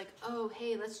race, like, oh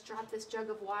hey, let's drop this jug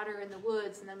of water in the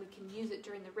woods and then we can use it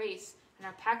during the race and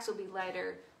our packs will be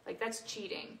lighter. Like, that's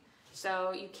cheating.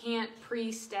 So you can't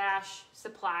pre-stash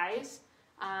supplies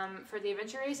for the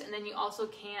adventure race, and then you also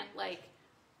can't like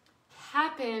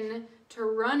happen to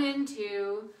run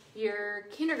into your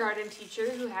kindergarten teacher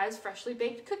who has freshly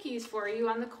baked cookies for you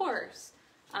on the course.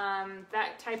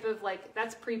 That type of like,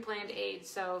 that's pre-planned aid.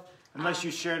 So unless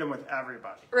you shared them with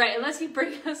everybody. Right, unless you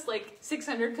bring us like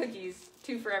 600 cookies,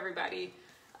 2 for everybody.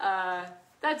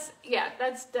 That's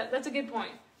a good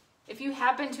point. If you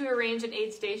happen to arrange an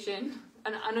aid station,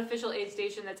 an unofficial aid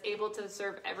station that's able to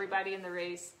serve everybody in the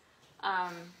race,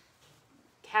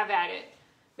 have at it.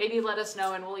 Maybe let us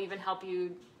know and we'll even help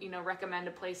you, recommend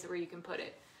a place where you can put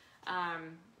it.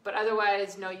 But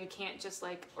otherwise, no, you can't just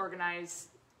like organize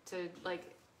to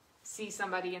like see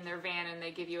somebody in their van and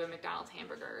they give you a McDonald's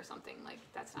hamburger or something. Like,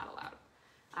 that's not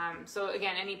allowed. So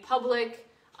again, any public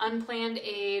unplanned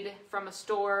aid from a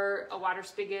store, a water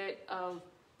spigot, of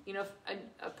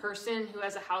a person who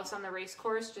has a house on the race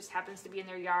course just happens to be in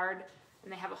their yard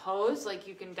and they have a hose, like,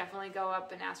 you can definitely go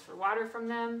up and ask for water from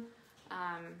them.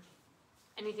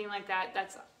 Anything like that,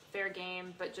 that's fair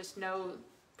game, but just no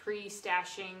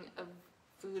pre-stashing of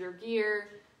food or gear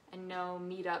and no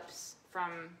meetups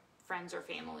from friends or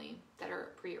family that are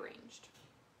pre-arranged.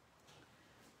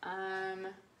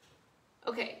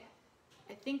 Okay,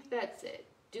 I think that's it.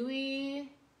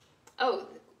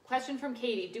 Question from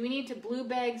Katie. Do we need to blue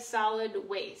bag solid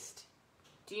waste?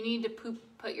 Do you need to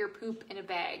put your poop in a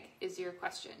bag, is your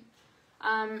question.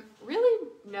 Really,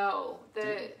 no.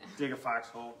 Dig a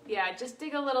foxhole. Yeah, just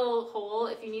dig a little hole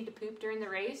if you need to poop during the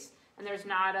race, and there's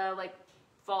not a like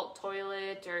vault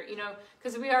toilet, or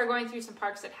because we are going through some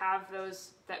parks that have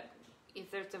those, that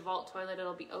if there's a vault toilet,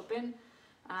 it'll be open.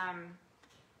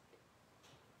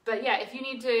 But yeah, if you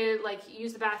need to like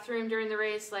use the bathroom during the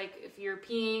race, like if you're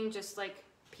peeing, just like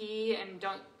pee and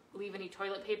don't leave any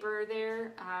toilet paper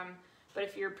there. But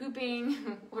if you're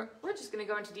pooping, we're just going to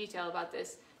go into detail about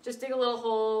this. Just dig a little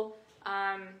hole,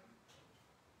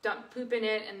 dump poop in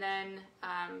it, and then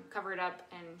cover it up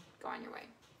and go on your way.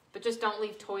 But just don't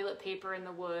leave toilet paper in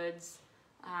the woods,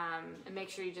 and make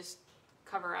sure you just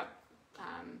cover up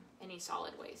any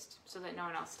solid waste so that no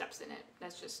one else steps in it.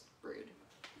 That's just rude.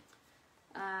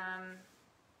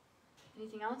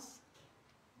 Anything else?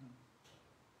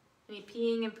 Any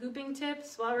peeing and pooping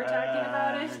tips while we're talking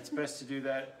about it? It's best to do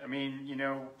that. I mean,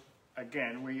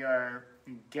 again, we are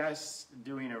guests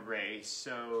doing a race,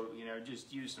 so,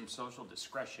 just use some social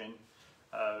discretion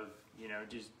of,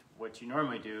 just what you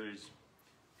normally do is,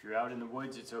 if you're out in the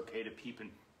woods, it's okay to pee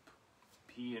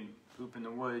and poop in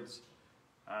the woods.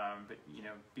 but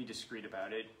be discreet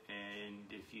about it. And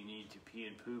if you need to pee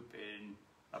and poop in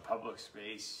a public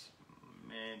space,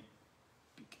 man,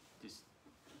 just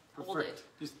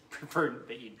prefer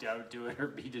that you don't do it or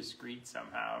be discreet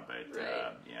somehow. But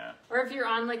right. yeah. Or if you're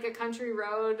on like a country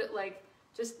road, like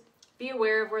just be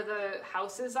aware of where the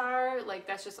houses are. Like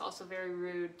that's just also very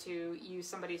rude to use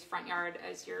somebody's front yard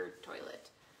as your toilet.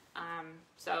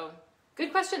 So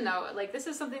good question though. Like this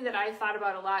is something that I thought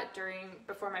about a lot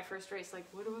before my first race. Like,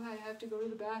 what do I have to go to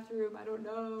the bathroom? I don't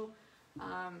know.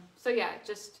 So yeah,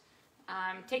 just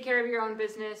take care of your own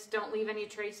business. Don't leave any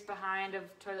trace behind of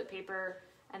toilet paper,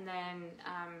 and then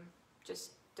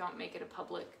just don't make it a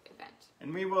public event.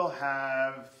 And we will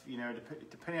have,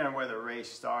 depending on where the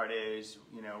race start is,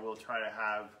 we'll try to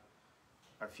have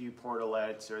a few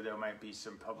portalettes, or there might be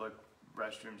some public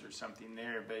restrooms or something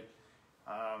there. But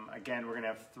again, we're going to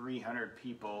have 300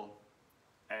 people,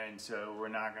 and so we're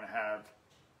not going to have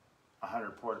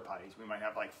 100 porta potties. We might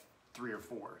have like 3 or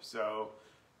 4. So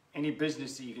any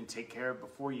business that you can take care of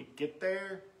before you get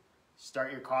there,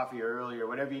 start your coffee early or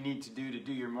whatever you need to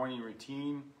do your morning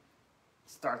routine.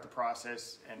 Start the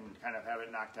process and kind of have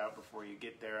it knocked out before you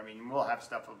get there. I mean, we'll have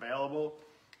stuff available,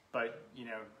 but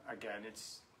again,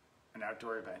 it's an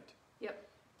outdoor event. Yep,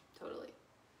 totally.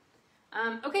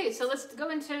 Okay, so let's go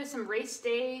into some race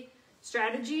day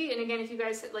strategy. And again, if you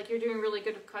guys, you're doing really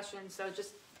good questions, so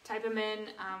just type them in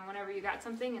whenever you got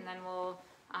something, and then we'll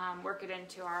work it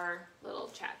into our little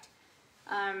chat.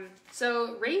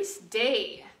 So race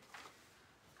day.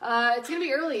 It's going to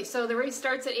be early, so the race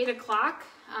starts at 8 o'clock,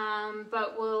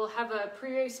 but we'll have a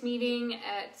pre-race meeting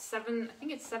at 7, I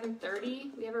think it's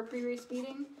 7:30, we have our pre-race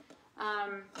meeting.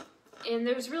 And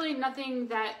there's really nothing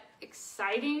that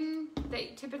exciting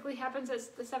that typically happens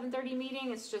at the 7:30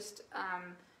 meeting. It's just,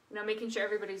 making sure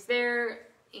everybody's there,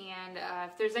 and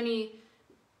if there's any,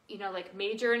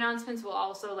 major announcements, we'll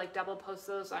also double post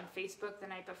those on Facebook the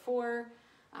night before.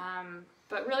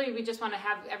 But really, we just want to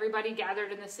have everybody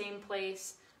gathered in the same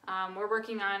place. We're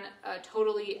working on a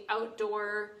totally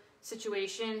outdoor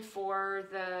situation for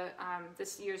the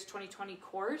this year's 2020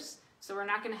 course. So we're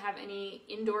not going to have any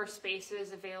indoor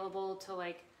spaces available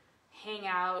to hang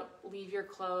out, leave your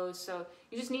clothes. So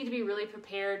you just need to be really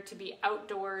prepared to be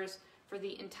outdoors for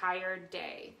the entire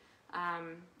day.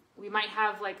 We might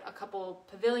have a couple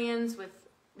pavilions with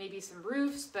maybe some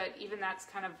roofs, but even that's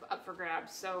kind of up for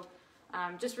grabs. So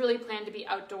just really plan to be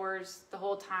outdoors the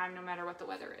whole time, no matter what the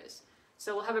weather is.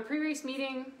 So we'll have a pre-race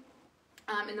meeting.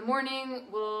 In the morning,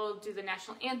 we'll do the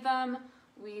national anthem.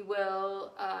 We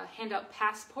will hand out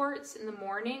passports in the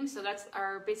morning. So that's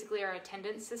basically our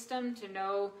attendance system to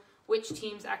know which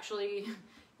teams actually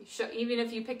show. Even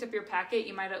if you picked up your packet,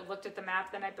 you might have looked at the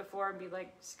map the night before and be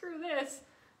like, screw this.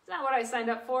 It's not what I signed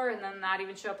up for, and then not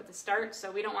even show up at the start.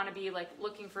 So we don't want to be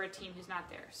looking for a team who's not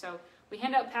there. So we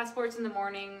hand out passports in the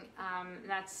morning, and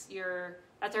that's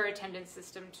our attendance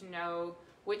system to know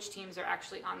which teams are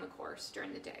actually on the course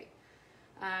during the day.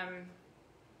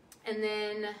 And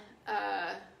then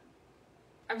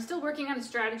I'm still working on a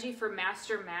strategy for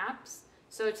master maps.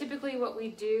 So typically what we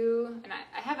do, and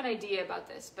I have an idea about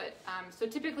this, but so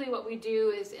typically what we do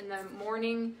is in the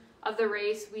morning of the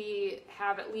race, we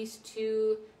have at least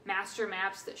 2 master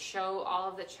maps that show all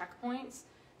of the checkpoints.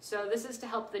 So this is to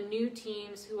help the new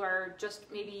teams who are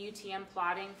just maybe UTM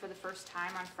plotting for the first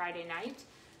time on Friday night.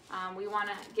 We want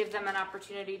to give them an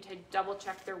opportunity to double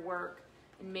check their work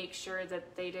and make sure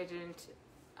that they didn't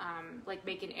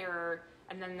make an error,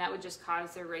 and then that would just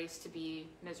cause their race to be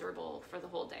miserable for the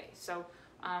whole day. So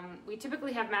we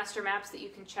typically have master maps that you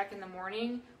can check in the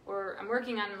morning, or I'm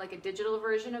working on a digital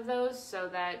version of those so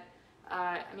that,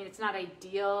 it's not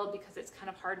ideal because it's kind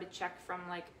of hard to check from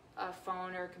a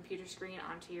phone or a computer screen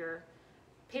onto your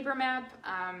paper map,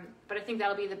 but I think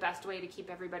that'll be the best way to keep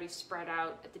everybody spread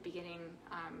out at the beginning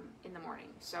in the morning.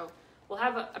 So we'll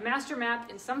have a master map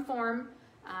in some form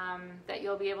that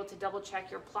you'll be able to double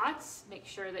check your plots, make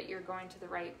sure that you're going to the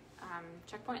right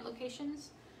checkpoint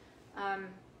locations.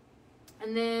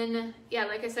 And then, yeah,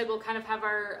 like I said, we'll kind of have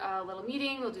our little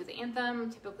meeting. We'll do the anthem.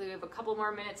 Typically, we have a couple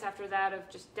more minutes after that of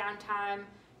just downtime.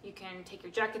 You can take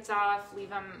your jackets off, leave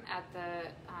them at the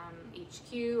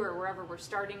HQ or wherever we're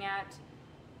starting at.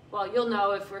 Well, you'll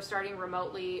know if we're starting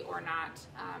remotely or not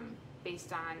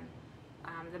based on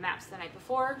the maps the night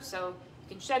before. So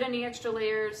you can shed any extra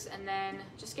layers and then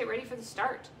just get ready for the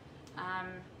start.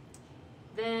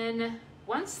 Then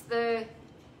once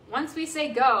we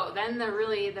say go, then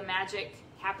the magic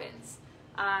happens.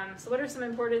 So what are some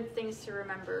important things to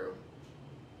remember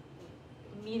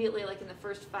immediately, in the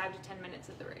first 5 to 10 minutes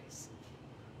of the race?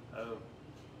 Oh,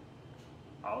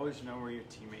 always know where your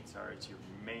teammates are. It's your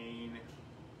main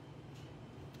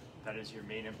That is your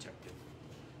main objective,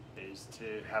 is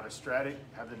to have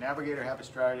the navigator have a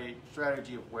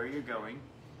strategy of where you're going,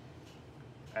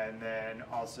 and then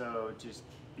also just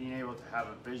being able to have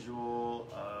a visual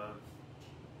of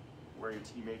where your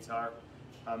teammates are.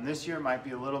 This year might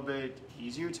be a little bit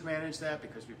easier to manage that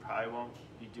because we probably won't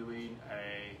be doing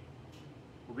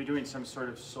we'll be doing some sort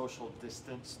of social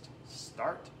distanced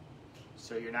start.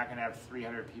 So you're not gonna have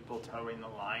 300 people towing the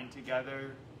line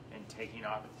together and taking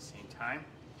off at the same time.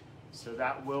 So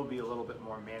that will be a little bit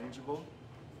more manageable,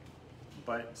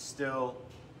 but still,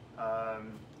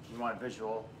 you want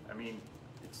visual. I mean,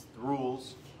 it's the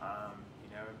rules,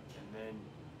 you know, and then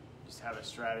just have a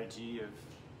strategy of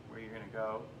where you're gonna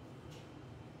go.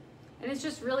 And it's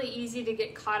just really easy to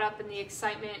get caught up in the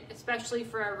excitement, especially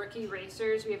for our rookie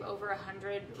racers. We have over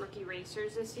 100 rookie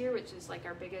racers this year, which is like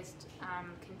our biggest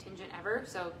contingent ever.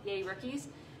 So yay, rookies.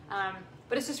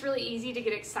 But it's just really easy to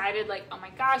get excited, like, oh my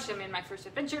gosh, I'm in my first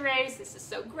adventure race. This is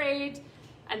so great.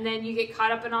 And then you get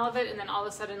caught up in all of it, and then all of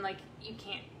a sudden, like, you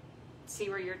can't see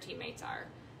where your teammates are.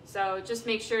 So just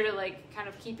make sure to, like, kind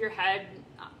of keep your head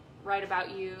right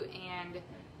about you and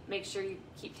make sure you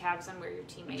keep tabs on where your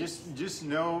teammates. Just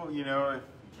know, you know, if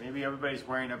maybe everybody's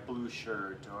wearing a blue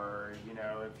shirt, or, you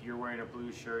know, if you're wearing a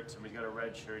blue shirt, somebody's got a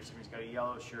red shirt, somebody's got a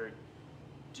yellow shirt.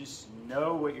 Just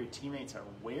know what your teammates are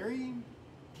wearing,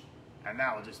 and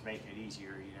that will just make it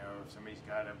easier. You know, if somebody's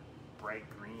got a bright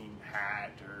green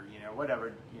hat, or, you know,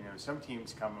 whatever, you know, some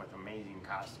teams come with amazing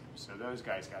costumes, so those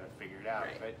guys got to figure it out.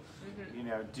 Right. But, you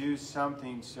know, do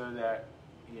something so that,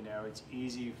 you know, it's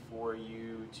easy for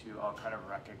you to all kind of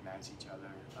recognize each other,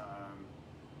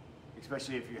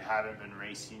 especially if you haven't been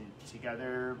racing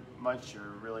together much, or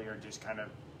really are just kind of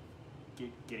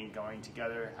getting going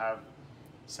together. Have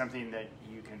something that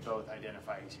you can both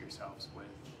identify yourselves with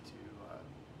to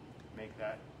make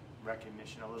that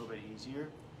recognition a little bit easier.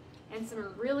 And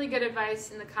some really good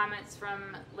advice in the comments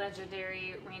from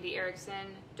legendary Randy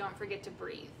Erickson. Don't forget to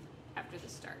breathe after the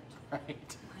start.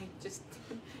 Right. Like, just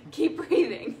keep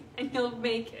breathing and you'll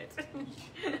make it.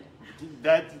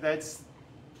 That's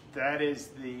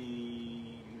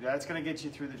going to get you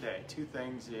through the day. Three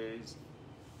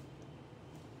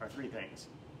things.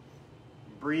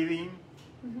 Breathing,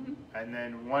 and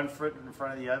then one foot in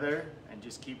front of the other, and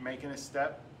just keep making a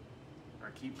step,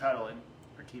 or keep pedaling,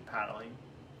 or keep paddling,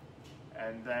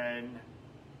 and then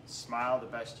smile the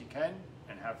best you can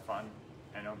and have fun,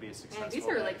 and it'll be a successful Man, these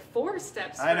are day. like 4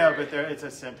 steps. I know, but it's a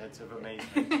sentence of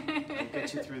amazement. It'll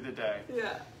get you through the day.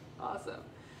 Yeah, awesome.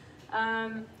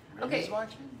 Randy's okay,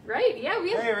 watching? right? Yeah,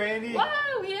 we have. Hey, Randy! Wow,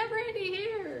 we have Randy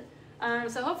here.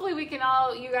 So hopefully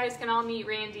you guys can all meet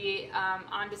Randy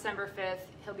on December 5th.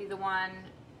 He'll be the one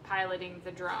piloting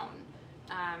the drone.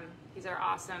 He's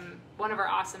one of our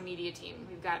awesome media team.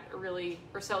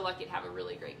 We're so lucky to have a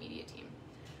really great media team.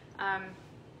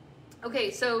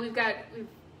 Okay, so we've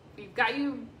got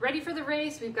you ready for the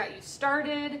race. We've got you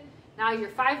started. Now you're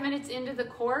 5 minutes into the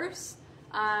course.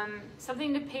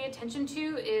 Something to pay attention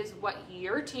to is what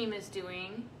your team is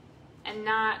doing and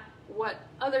not what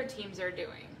other teams are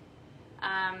doing.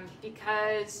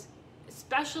 Because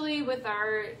especially with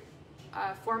our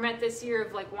format this year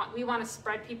of we want to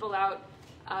spread people out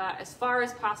as far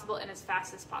as possible and as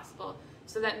fast as possible.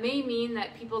 So that may mean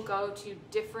that people go to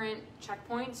different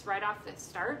checkpoints right off the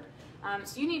start.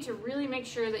 So you need to really make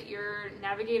sure that your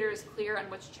navigator is clear on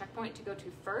which checkpoint to go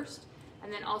to first.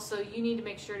 And then also you need to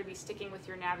make sure to be sticking with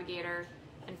your navigator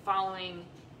and following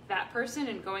that person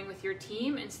and going with your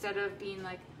team, instead of being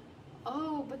like,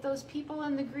 oh, but those people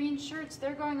in the green shirts,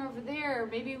 they're going over there.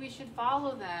 Maybe we should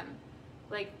follow them.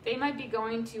 Like, they might be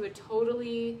going to a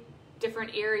totally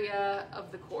different area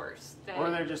of the course. Or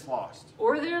they're just lost.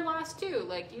 Or they're lost too.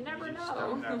 Like, you never just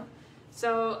don't know.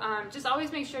 So just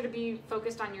always make sure to be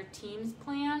focused on your team's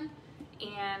plan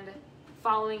and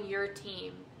following your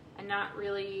team, and not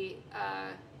really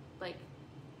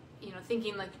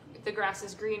thinking like the grass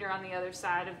is greener on the other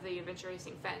side of the adventure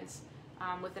racing fence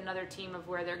with another team of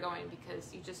where they're going,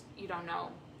 because you don't know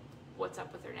what's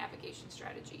up with their navigation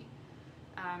strategy.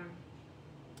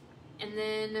 And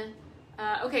then,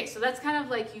 okay, so that's kind of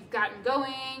like you've gotten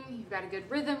going, you've got a good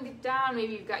rhythm down,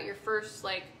 maybe you've got your first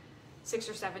 6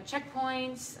 or 7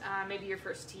 checkpoints, maybe your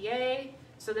first TA.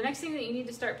 So the next thing that you need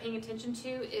to start paying attention to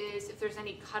is if there's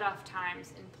any cutoff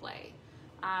times in play.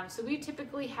 So we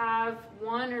typically have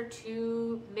 1 or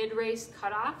 2 mid-race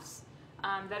cutoffs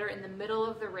that are in the middle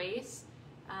of the race,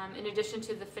 in addition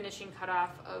to the finishing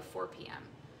cutoff of 4 p.m.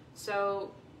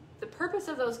 So the purpose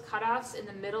of those cutoffs in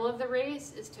the middle of the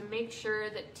race is to make sure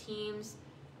that teams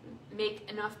make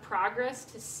enough progress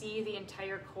to see the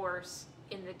entire course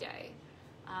in the day.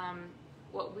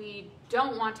 What we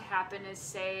don't want to happen is,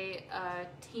 say, a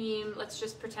team, let's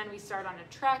just pretend we start on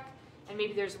a trek, and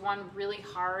maybe there's one really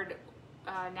hard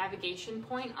navigation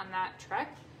point on that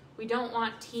trek. We don't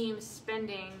want teams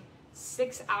spending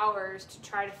 6 hours to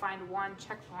try to find one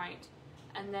checkpoint,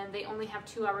 and then they only have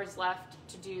 2 hours left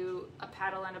to do a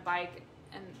paddle and a bike,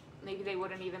 and maybe they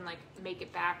wouldn't even like make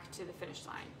it back to the finish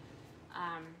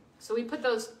line. So we put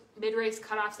those mid-race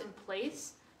cutoffs in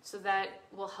place so that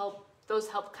those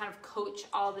help kind of coach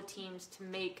all the teams to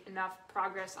make enough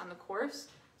progress on the course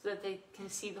so that they can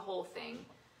see the whole thing.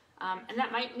 And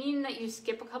that might mean that you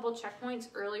skip a couple checkpoints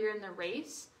earlier in the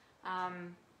race.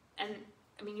 And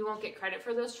I mean, you won't get credit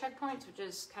for those checkpoints, which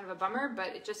is kind of a bummer, but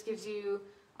it just gives you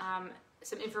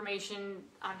some information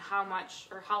on how much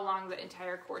or how long the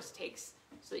entire course takes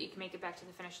so that you can make it back to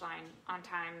the finish line on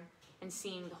time and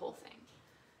seeing the whole thing.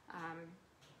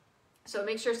 So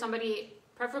make sure somebody,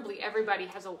 preferably everybody,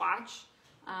 has a watch.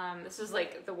 This is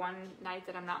like the one night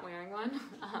that I'm not wearing one.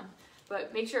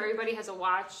 But make sure everybody has a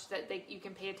watch that you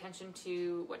can pay attention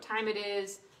to what time it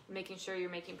is, making sure you're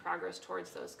making progress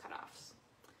towards those cutoffs.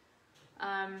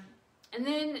 And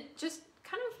then just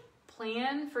kind of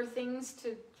plan for things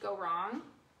to go wrong.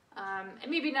 And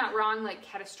maybe not wrong, like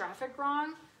catastrophic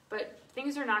wrong, but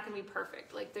things are not going to be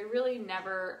perfect. Like they really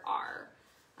never are.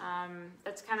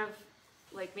 That's kind of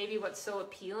like maybe what's so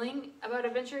appealing about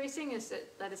adventure racing is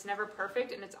that it's never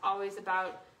perfect, and it's always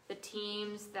about the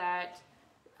teams that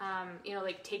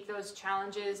like take those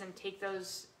challenges and take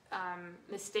those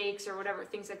mistakes or whatever,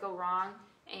 things that go wrong,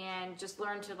 and just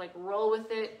learn to like roll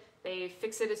with it. They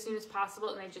fix it as soon as possible,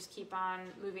 and they just keep on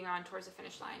moving on towards the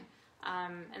finish line.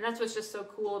 And that's what's just so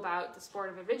cool about the sport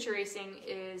of adventure racing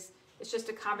is it's just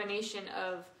a combination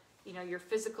of your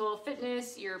physical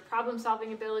fitness, your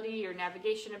problem-solving ability, your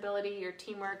navigation ability, your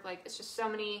teamwork. Like it's just so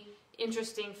many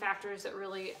interesting factors that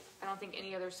really I don't think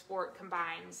any other sport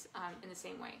combines in the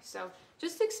same way. So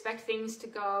just expect things to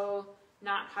go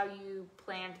not how you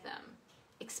planned them.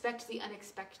 Expect the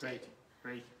unexpected.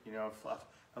 Great.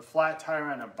 A flat tire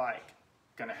on a bike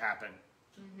gonna happen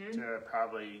to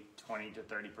probably 20 to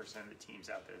 30% of the teams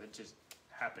out there. That just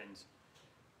happens.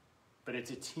 But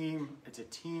it's a team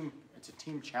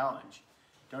challenge.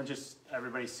 Don't just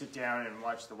everybody sit down and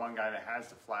watch the one guy that has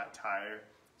the flat tire.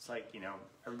 It's like,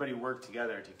 everybody work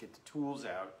together to get the tools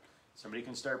out. Somebody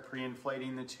can start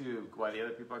pre-inflating the tube while the other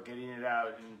people are getting it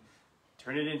out and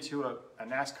turn it into a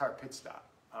NASCAR pit stop.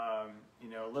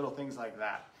 Little things like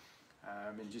that.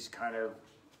 And just kind of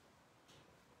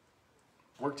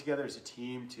work together as a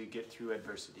team to get through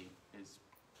adversity is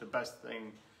the best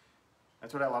thing.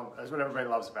 That's what I love. That's what everybody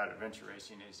loves about adventure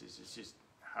racing is it's just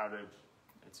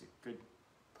it's a good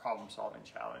problem-solving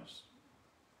challenge.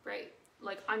 Right.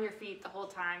 Like on your feet the whole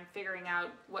time, figuring out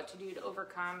what to do to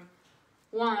overcome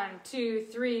 1, 2,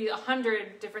 3,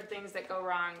 100 different things that go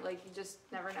wrong. Like you just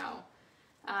never know.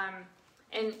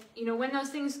 And when those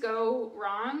things go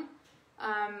wrong,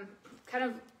 kind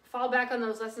of fall back on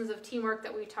those lessons of teamwork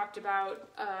that we talked about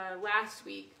last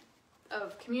week,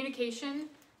 of communication,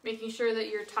 making sure that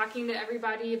you're talking to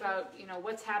everybody about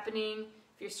what's happening.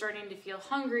 If you're starting to feel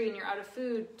hungry and you're out of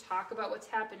food, talk about what's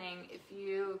happening. If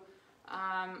you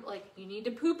you need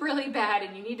to poop really bad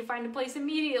and you need to find a place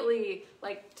immediately,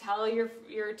 like tell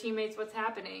your teammates what's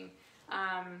happening.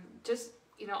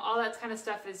 All that kind of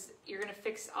stuff is you're going to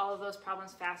fix all of those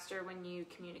problems faster when you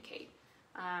communicate.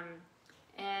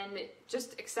 And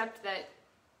just accept that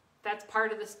that's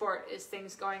part of the sport is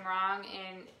things going wrong,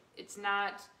 and it's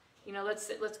not,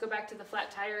 let's go back to the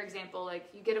flat tire example. Like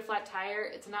you get a flat tire,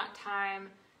 it's not time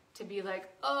to be like,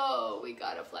 oh, we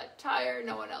got a flat tire,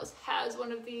 no one else has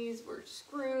one of these, we're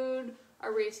screwed,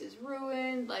 our race is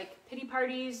ruined. Like pity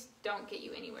parties don't get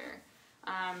you anywhere.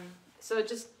 So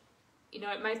just,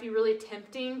 it might be really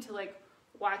tempting to like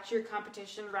watch your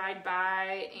competition ride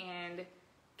by and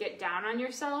get down on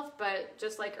yourself, but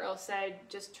just like Earl said,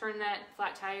 just turn that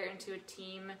flat tire into a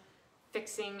team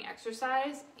fixing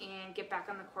exercise and get back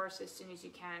on the course as soon as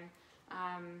you can.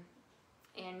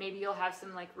 And maybe you'll have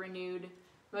some like renewed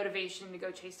motivation to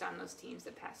go chase down those teams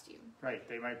that passed you. Right,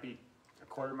 they might be a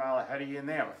quarter mile ahead of you and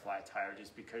they have a flat tire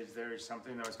just because there's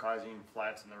something that was causing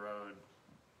flats in the road,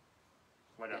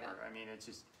 whatever. Yeah. I mean, it's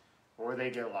just, or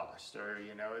they get lost, or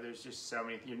there's just so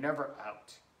many. You're never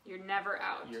out. You're never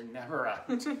out. You're never out.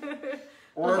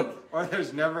 or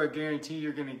there's never a guarantee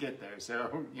you're going to get there.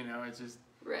 So it's just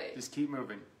right. Just keep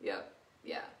moving. Yep.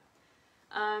 Yeah.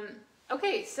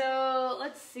 Okay, so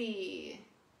let's see.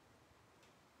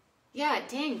 Yeah,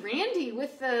 dang, Randy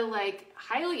with the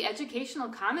highly educational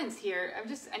comments here.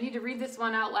 I need to read this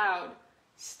one out loud.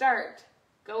 Start.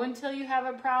 Go until you have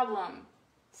a problem.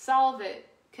 Solve it.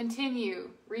 Continue.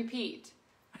 Repeat.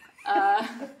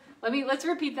 Let's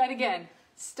repeat that again.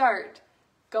 Start,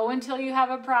 go until you have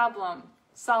a problem,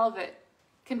 solve it,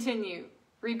 continue,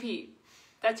 repeat.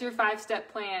 That's your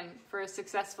 5-step plan for a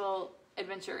successful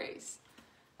adventure race.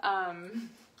 And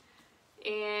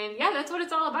yeah, that's what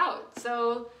it's all about.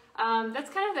 So that's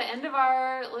kind of the end of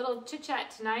our little chit chat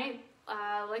tonight.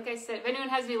 Like I said, if anyone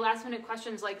has any last minute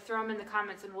questions, like throw them in the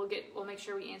comments and we'll make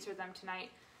sure we answer them tonight.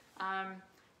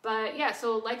 But yeah,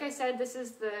 so like I said, this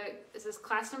is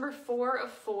class number 4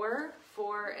 of 4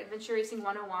 for Adventure Racing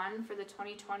 101 for the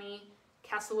 2020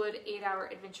 Castlewood 8-hour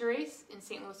adventure race in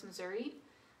St. Louis, Missouri.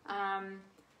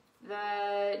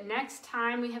 The next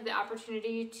time we have the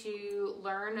opportunity to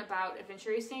learn about adventure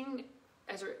racing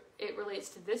as it relates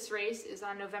to this race is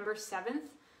on November 7th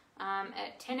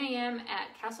at 10 a.m.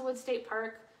 at Castlewood State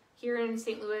Park here in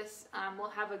St. Louis. We'll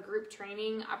have a group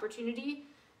training opportunity.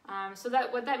 So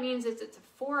that what that means is it's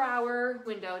a 4-hour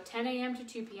window, 10 a.m. to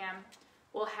 2 p.m.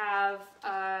 We'll have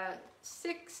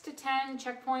 6 to 10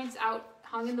 checkpoints out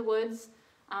hung in the woods.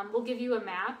 We'll give you a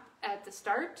map at the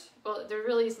start. Well, there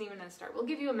really isn't even a start. We'll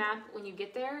give you a map when you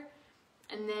get there,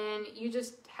 and then you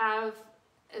just have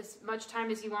as much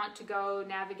time as you want to go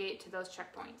navigate to those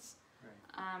checkpoints.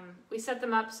 Right. We set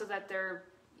them up so that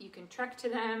you can trek to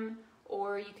them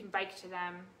or you can bike to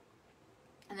them.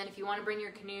 And then if you want to bring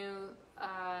your canoe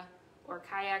or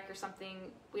kayak or something,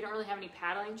 we don't really have any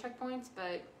paddling checkpoints,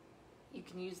 but you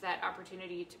can use that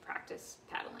opportunity to practice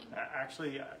paddling.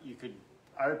 Actually,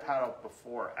 I would paddle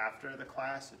before, after the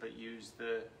class, but you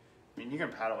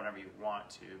can paddle whenever you want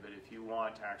to, but if you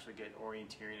want to actually get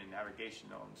orienteering and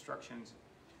navigational instructions,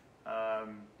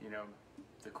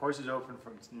 the course is open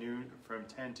from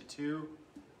 10 to 2.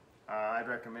 I'd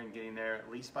recommend getting there at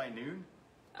least by noon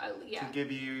to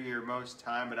give you your most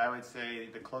time, but I would say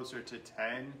the closer to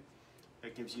 10,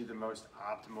 it gives you the most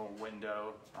optimal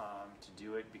window to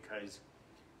do it, because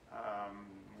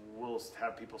we'll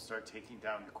have people start taking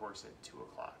down the course at 2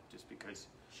 o'clock, just because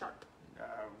sharp.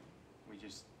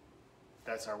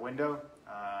 That's our window,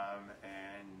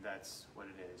 and that's what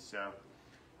it is. So,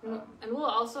 and we'll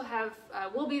also have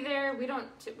we'll be there.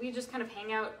 We just kind of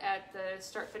hang out at the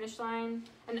start-finish line.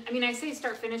 And I mean, I say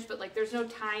start-finish, but like there's no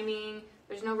timing,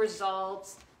 there's no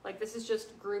results. Like this is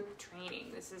just group training.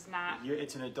 This is not.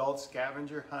 It's an adult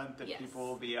scavenger hunt that yes. people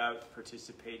will be out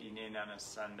participating in on a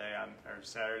Sunday or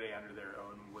Saturday under their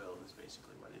own will. Is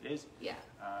basically what it is. Yeah.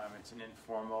 It's an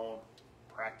informal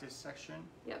practice section.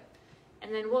 Yep.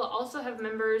 And then we'll also have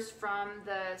members from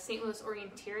the St. Louis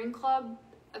Orienteering Club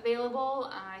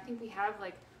available. I think we have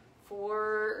like 4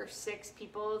 or 6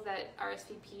 people that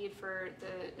RSVP'd for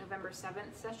the November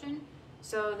 7th session.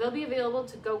 So they'll be available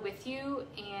to go with you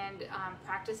and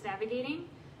practice navigating.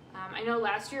 I know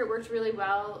last year it worked really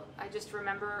well. I just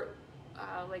remember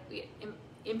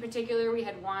in particular we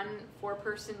had one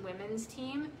 4-person women's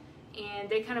team, and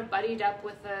they kind of buddied up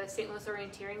with a St. Louis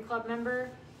Orienteering Club member,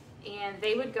 and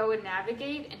they would go and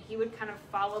navigate and he would kind of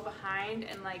follow behind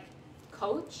and like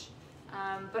coach,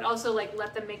 but also like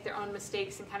let them make their own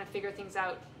mistakes and kind of figure things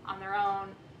out on their own.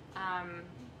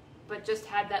 But just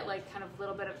had that like kind of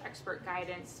little bit of expert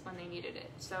guidance when they needed it.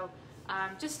 So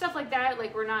just stuff like that.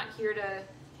 Like we're not here to,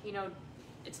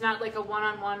 it's not like a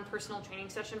one-on-one personal training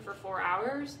session for 4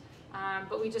 hours,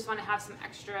 but we just want to have some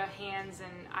extra hands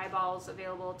and eyeballs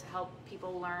available to help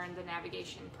people learn the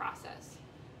navigation process.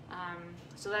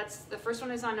 So that's the first one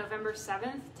is on November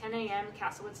 7th, 10 a.m.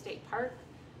 Castlewood State Park.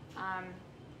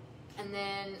 And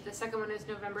then the second one is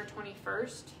November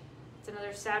 21st. It's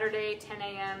another Saturday, 10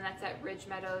 a.m. That's at Ridge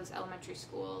Meadows Elementary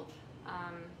School.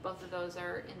 Both of those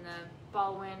are in the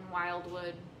Baldwin,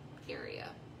 Wildwood area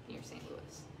near St.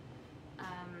 Louis.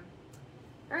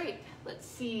 All right, let's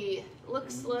see.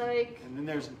 Looks like... And then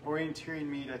there's an orienteering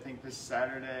meet, I think, this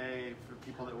Saturday for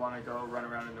people that want to go run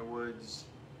around in the woods.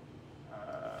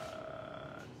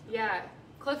 Yeah,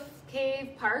 Cliff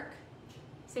Cave Park.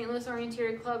 St. Louis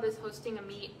Orienteering Club is hosting a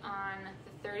meet on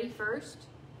the 31st.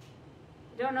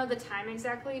 I don't know the time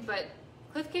exactly, but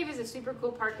Cliff Cave is a super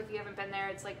cool park if you haven't been there.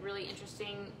 It's like really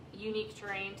interesting, unique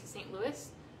terrain to St. Louis.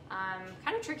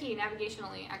 Kind of tricky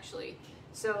navigationally, actually.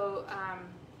 So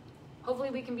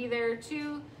hopefully we can be there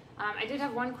too. I did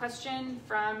have one question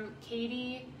from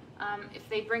Katie.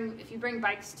 If you bring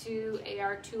bikes to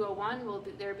AR101, will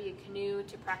there be a canoe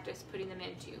to practice putting them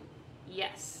into?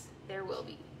 Yes, there will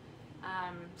be.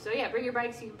 So yeah, bring your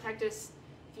bikes. You can practice.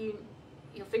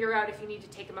 You'll figure out if you need to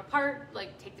take them apart,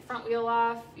 like take the front wheel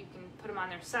off. You can put them on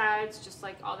their sides, just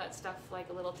like all that stuff, like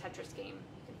a little Tetris game.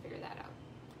 You can figure that out.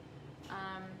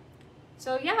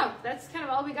 So yeah, that's kind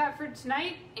of all we got for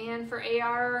tonight and for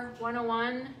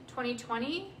AR101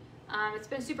 2020. It's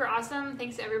been super awesome.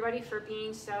 Thanks to everybody for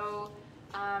being so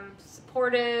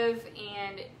supportive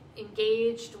and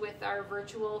engaged with our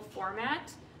virtual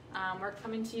format. We're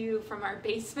coming to you from our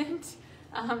basement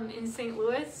in St.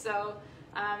 Louis, so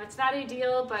it's not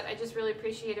ideal, but I just really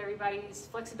appreciate everybody's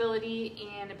flexibility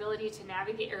and ability to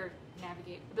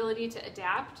ability to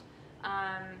adapt.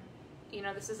 You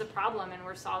know, this is a problem and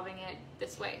we're solving it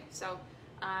this way. So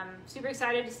super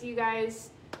excited to see you guys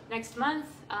next month.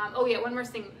 Oh yeah, one more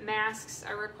thing, masks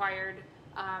are required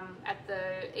at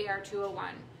the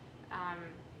AR101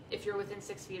 if you're within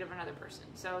 6 feet of another person.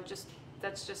 So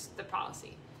that's just the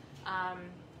policy.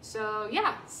 So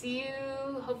yeah, see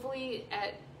you hopefully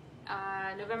at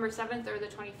November 7th or the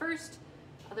 21st.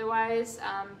 Otherwise,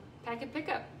 packet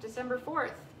pickup December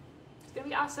 4th. It's gonna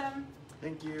be awesome.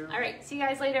 Thank you. All right, see you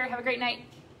guys later. Have a great night.